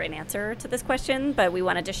for an answer to this question, but we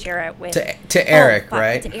wanted to share it with... To Eric,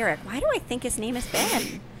 right? To Eric. Why do I think his name is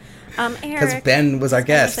Ben? Because Ben was our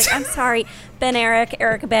guest. Like, I'm sorry,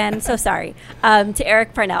 Eric, Ben, so sorry. To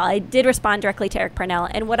Eric Parnell. I did respond directly to Eric Parnell.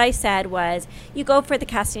 And what I said was, you go for the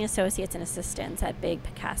casting associates and assistants at big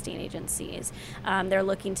casting agencies. They're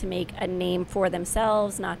looking to make a name for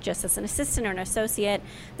themselves, not just as an assistant or an associate.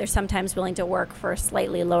 They're sometimes willing to work for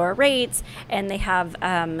slightly lower rates, and they have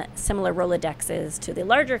similar Rolodexes to the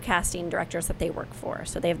larger casting directors that they work for.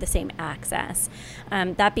 So they have the same access.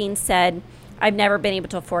 That being said, I've never been able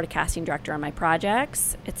to afford a casting director on my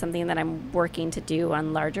projects. It's something that I'm working to do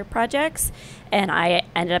on larger projects. And I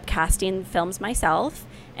ended up casting films myself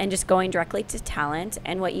and just going directly to talent.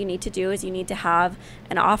 And what you need to do is you need to have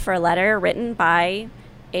an offer letter written by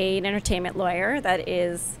an entertainment lawyer that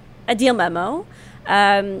is a deal memo.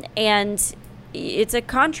 And it's a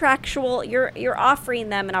contractual, you're offering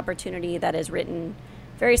them an opportunity that is written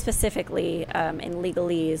very specifically in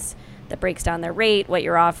legalese that breaks down their rate, what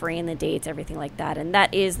you're offering, the dates, everything like that. And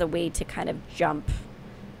that is the way to kind of jump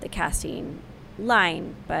the casting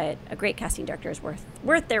line. But a great casting director is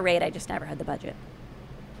worth their rate. I just never had the budget.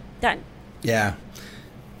 Done. Yeah.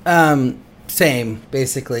 Same,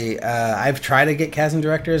 basically. I've tried to get casting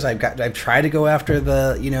directors. I've tried to go after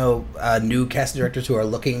the, new casting directors who are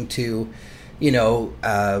looking to,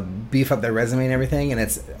 beef up their resume and everything. And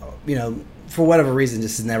it's, for whatever reason,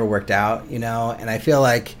 just has never worked out, and I feel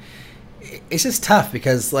like it's just tough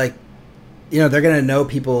because, they're going to know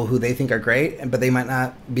people who they think are great, but they might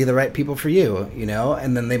not be the right people for you,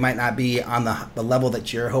 and then they might not be on the level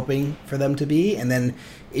that you're hoping for them to be. And then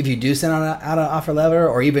if you do send out an offer letter,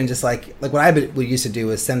 or even just like what I would used to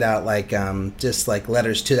do is send out just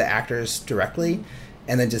letters to the actors directly,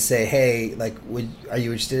 and then just say, hey, are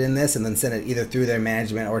you interested in this? And then send it either through their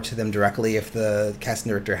management or to them directly if the casting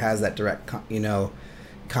director has that direct,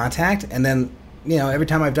 contact. And then, every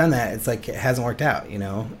time I've done that, it's like it hasn't worked out,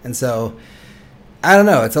 And so, I don't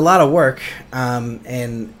know. It's a lot of work.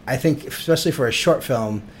 And I think, especially for a short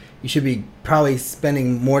film, you should be probably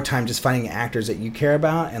spending more time just finding actors that you care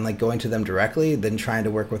about and going to them directly than trying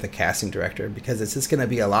to work with a casting director, because it's just going to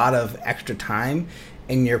be a lot of extra time.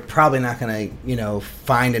 And you're probably not going to,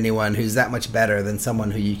 find anyone who's that much better than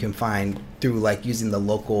someone who you can find through using the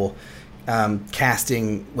local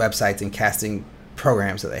casting websites and casting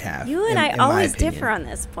programs that they have. You and I always differ on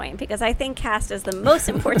this point, because I think cast is the most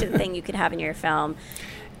important thing you could have in your film.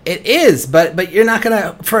 It is, but you're not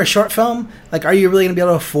gonna, for a short film, are you really gonna be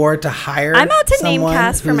able to afford to hire? I'm out to name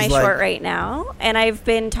cast for my short right now, and I've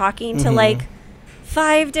been talking to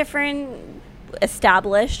 5 different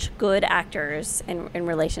established good actors in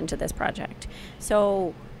relation to this project.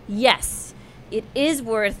 So yes, it is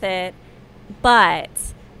worth it, but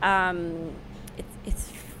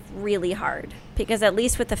it's really hard. Because at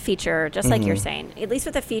least with the feature, just like you're saying, at least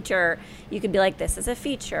with the feature, you could be like, this is a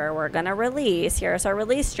feature we're going to release. Here's our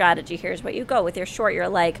release strategy. Here's what you go. With your short, you're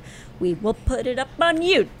like, we will put it up on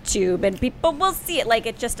YouTube and people will see it.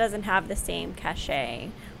 It just doesn't have the same cachet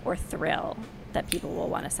or thrill that people will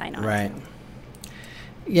want to sign on right. to.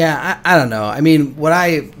 Yeah, I don't know. I mean, what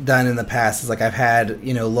I've done in the past is I've had,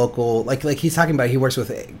 local, like he's talking about, he works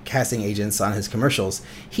with casting agents on his commercials.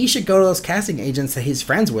 He should go to those casting agents that he's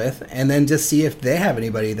friends with and then just see if they have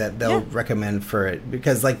anybody that they'll recommend for it.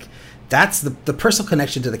 Because that's the personal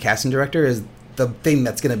connection to the casting director is the thing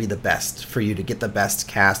that's going to be the best for you to get the best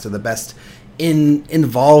cast or the best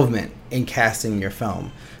involvement in casting your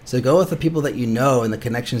film. So go with the people that you know and the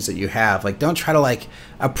connections that you have. Don't try to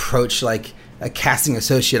approach a casting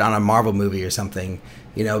associate on a Marvel movie or something,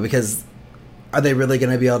 because are they really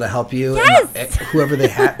going to be able to help you? Yes. And whoever they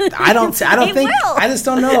have, I don't think. Will. I just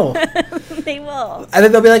don't know. They will. I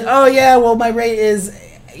think they'll be like, oh yeah, well my rate is,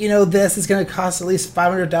 this is going to cost at least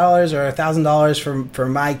 $500 or $1,000 for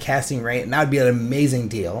my casting rate, and that would be an amazing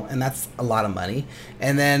deal, and that's a lot of money.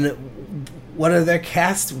 And then, what are their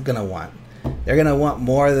cast going to want? They're going to want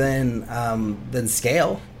more than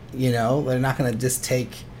scale. They're not going to just take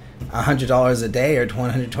 $100 a day or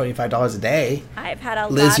 $125 a day. I've had a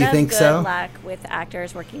Liz, lot you of think good so? luck with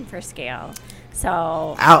actors working for scale.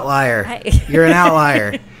 So Outlier. You're an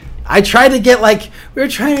outlier. I tried to get we were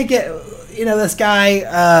trying to get this guy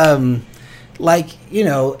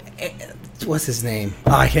what's his name?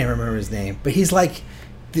 Oh, I can't remember his name. But he's an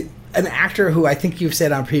actor who I think you've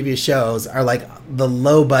said on previous shows are the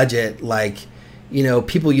low budget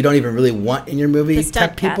people you don't even really want in your movie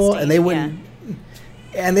type people, casting, and they wouldn't. Yeah.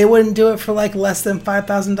 And they wouldn't do it for less than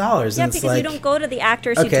 $5,000. Yeah, and because you don't go to the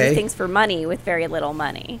actors who do things for money with very little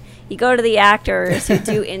money. You go to the actors who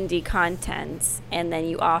do indie content, and then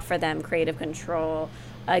you offer them creative control,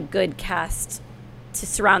 a good cast to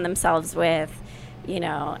surround themselves with, You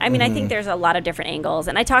know, I mean, I think there's a lot of different angles,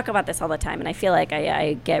 and I talk about this all the time, and I feel like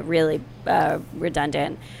I get really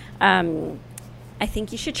redundant. I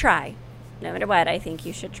think you should try. No matter what, I think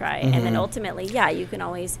you should try. And then ultimately, yeah, you can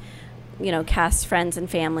always, you know, cast friends and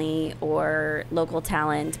family or local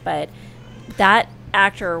talent, but that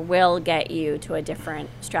actor will get you to a different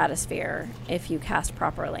stratosphere if you cast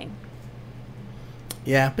properly.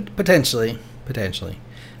 Yeah, but potentially.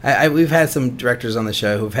 We've had some directors on the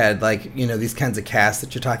show who've had, like, you know, these kinds of casts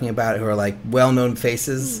that you're talking about who are like well-known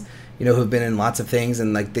faces, you know, who've been in lots of things,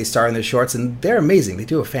 and like they star in their shorts, and they're amazing. They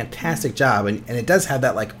do a fantastic job, and it does have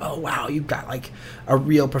that, like, oh wow, you've got like a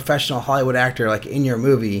real professional Hollywood actor like in your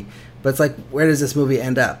movie. But it's like, where does this movie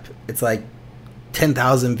end up? It's like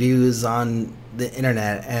 10,000 views on the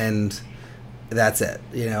internet, and that's it.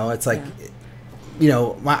 You know, it's like, you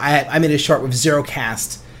know, I made a short with zero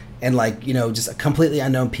cast, and like, you know, just completely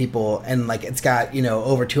unknown people, and like it's got, you know,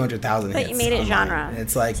 over 200,000 hits. But you made it genre. And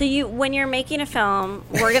it's like, so when you're making a film,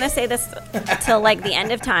 we're gonna say this till like the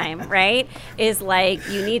end of time, right? Is like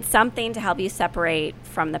you need something to help you separate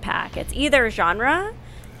from the pack. It's either genre,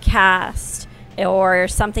 cast, or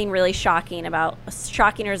something really shocking or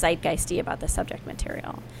zeitgeisty about the subject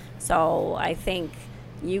material. So I think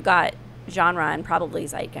you got genre and probably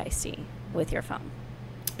zeitgeisty with your film.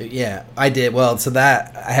 Yeah, I did. Well, so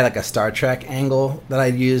that I had like a Star Trek angle that I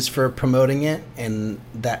used for promoting it, and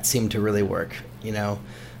that seemed to really work, you know,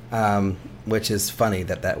 which is funny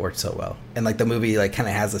that worked so well. And like the movie like kind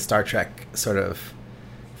of has a Star Trek sort of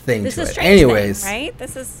thing this to is it. Strange Anyways, thing, right?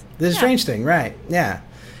 This is Strange Thing, right? Yeah.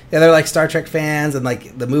 Yeah, they're like Star Trek fans, and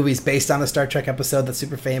like the movie's based on a Star Trek episode that's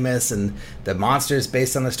super famous, and the monster's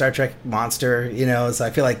based on the Star Trek monster, you know. So I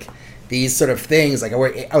feel like these sort of things, like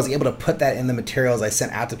I was able to put that in the materials I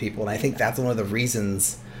sent out to people, and I think that's one of the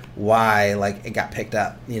reasons why like it got picked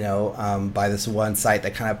up, you know, by this one site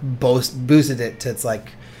that kind of boosted it to its like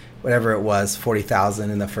whatever it was, 40,000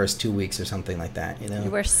 in the first 2 weeks or something like that, you know.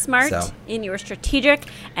 You were smart, and you were strategic,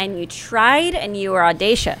 and you tried, and you were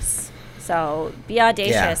audacious. So be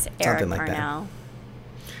audacious, Eric like Parnell.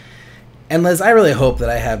 And Liz, I really hope that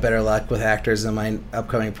I have better luck with actors in my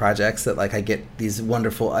upcoming projects, that like I get these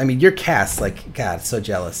wonderful, I mean, your cast, like, God, so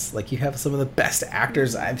jealous. Like, you have some of the best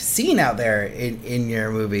actors I've seen out there in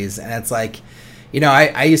your movies. And it's like, you know,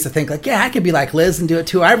 I used to think like, yeah, I could be like Liz and do it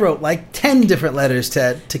too. I wrote like 10 different letters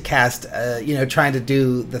to cast, you know, trying to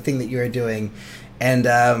do the thing that you were doing. And,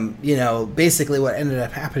 you know, basically what ended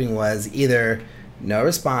up happening was either no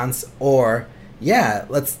response, or yeah,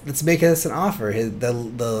 let's make this an offer. The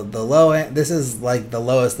low end, this is like the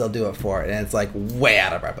lowest they'll do it for, and it's like way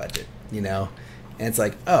out of our budget, you know. And it's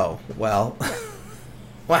like, oh well,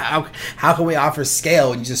 wow, how can we offer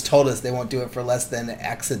scale when you just told us they won't do it for less than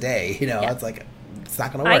X a day? You know, It's like, it's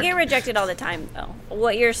not gonna work. I get rejected all the time though.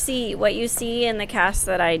 What you see in the cast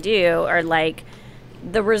that I do are like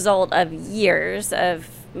the result of years of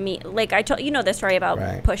me, like I told you know the story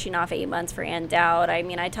about pushing off 8 months for Ann Dowd. I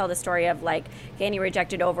mean, I tell the story of like getting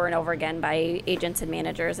rejected over and over again by agents and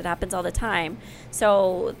managers. It happens all the time.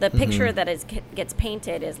 So the picture that gets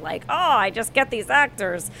painted is like, oh, I just get these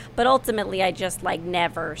actors, but ultimately I just like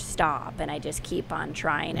never stop, and I just keep on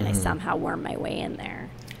trying, and I somehow worm my way in there.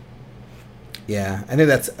 Yeah, I think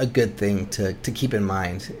that's a good thing to keep in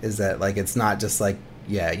mind, is that like it's not just like,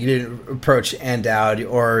 yeah, you didn't approach Ann Dowd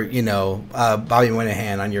or, you know, Bobby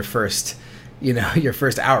Moynihan on your first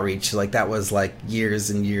outreach. Like that was like years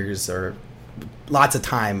and years or lots of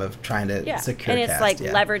time of trying to secure and it's cast. like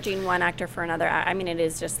leveraging one actor for another. I mean, it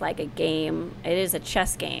is just like a game. It is a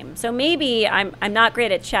chess game. So maybe I'm not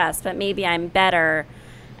great at chess, but maybe I'm better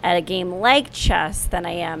at a game like chess than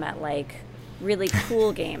I am at like really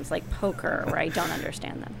cool games like poker, where I don't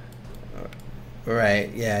understand them.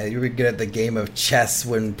 Right, yeah, you were good at the game of chess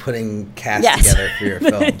when putting cast together for your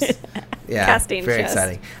films. Yeah, casting very chess.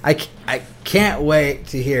 Exciting. I can't wait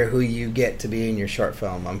to hear who you get to be in your short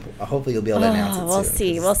film. Hopefully you'll be able to announce it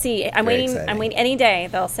soon. We'll see. I'm waiting. Exciting. I'm waiting any day.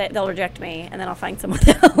 They'll reject me, and then I'll find someone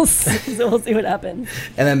else. So we'll see what happens.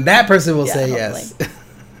 And then that person will say hopefully.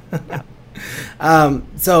 Yes. Yeah.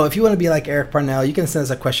 So if you want to be like Eric Parnell, you can send us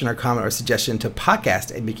a question or comment or suggestion to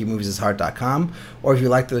podcast@makingmoviesishard.com, or if you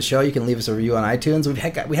liked the show, you can leave us a review on iTunes.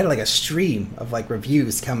 We had like a stream of like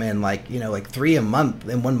reviews come in, like, you know, like 3 a month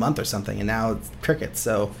in 1 month or something, and now it's crickets.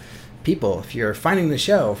 So people, if you're finding the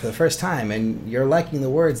show for the first time and you're liking the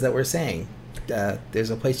words that we're saying, there's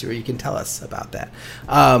a place where you can tell us about that.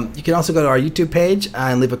 You can also go to our YouTube page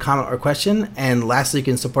and leave a comment or question. And lastly, you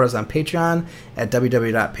can support us on Patreon at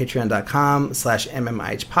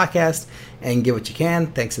www.patreon.com/mmihpodcast and give what you can.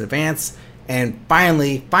 Thanks in advance. And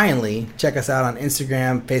finally, check us out on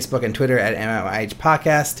Instagram, Facebook, and Twitter at MMIH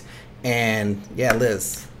Podcast. And yeah,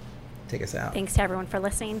 Liz, take us out. Thanks to everyone for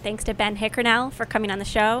listening. Thanks to Ben Hickernell for coming on the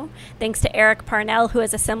show. Thanks to Eric Parnell, who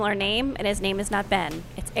has a similar name, and his name is not Ben.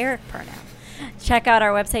 It's Eric Parnell. Check out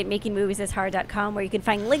our website, makingmoviesishard.com, where you can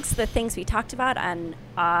find links to the things we talked about on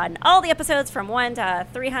all the episodes from 1 to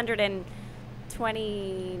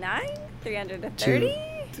 329? 330?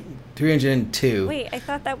 302. Wait, I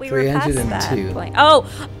thought that we were past that 302. point.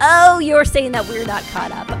 Oh, you're saying that we're not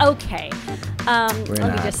caught up. Okay. Let me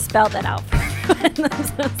not. just spell that out for everyone. I'm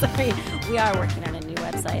so sorry. We are working on a new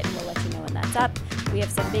website, and we'll let you know when that's up. We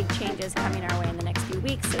have some big changes coming our way in the next few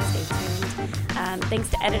weeks, so stay tuned. Thanks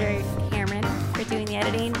to editor Cameron for doing the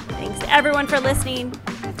editing. Thanks to everyone for listening.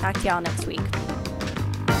 Talk to y'all next week.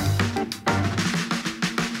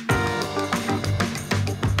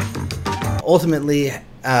 Ultimately,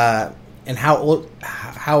 and oh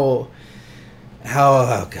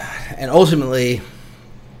god, and ultimately,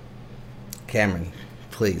 Cameron,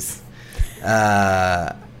 please,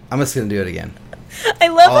 I'm just gonna do it again. I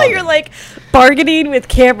love how you're like bargaining with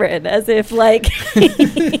Cameron as if like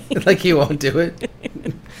like he won't do it.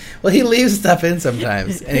 Well, he leaves stuff in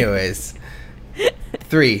sometimes. Anyways,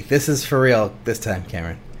 3. This is for real this time,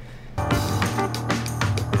 Cameron.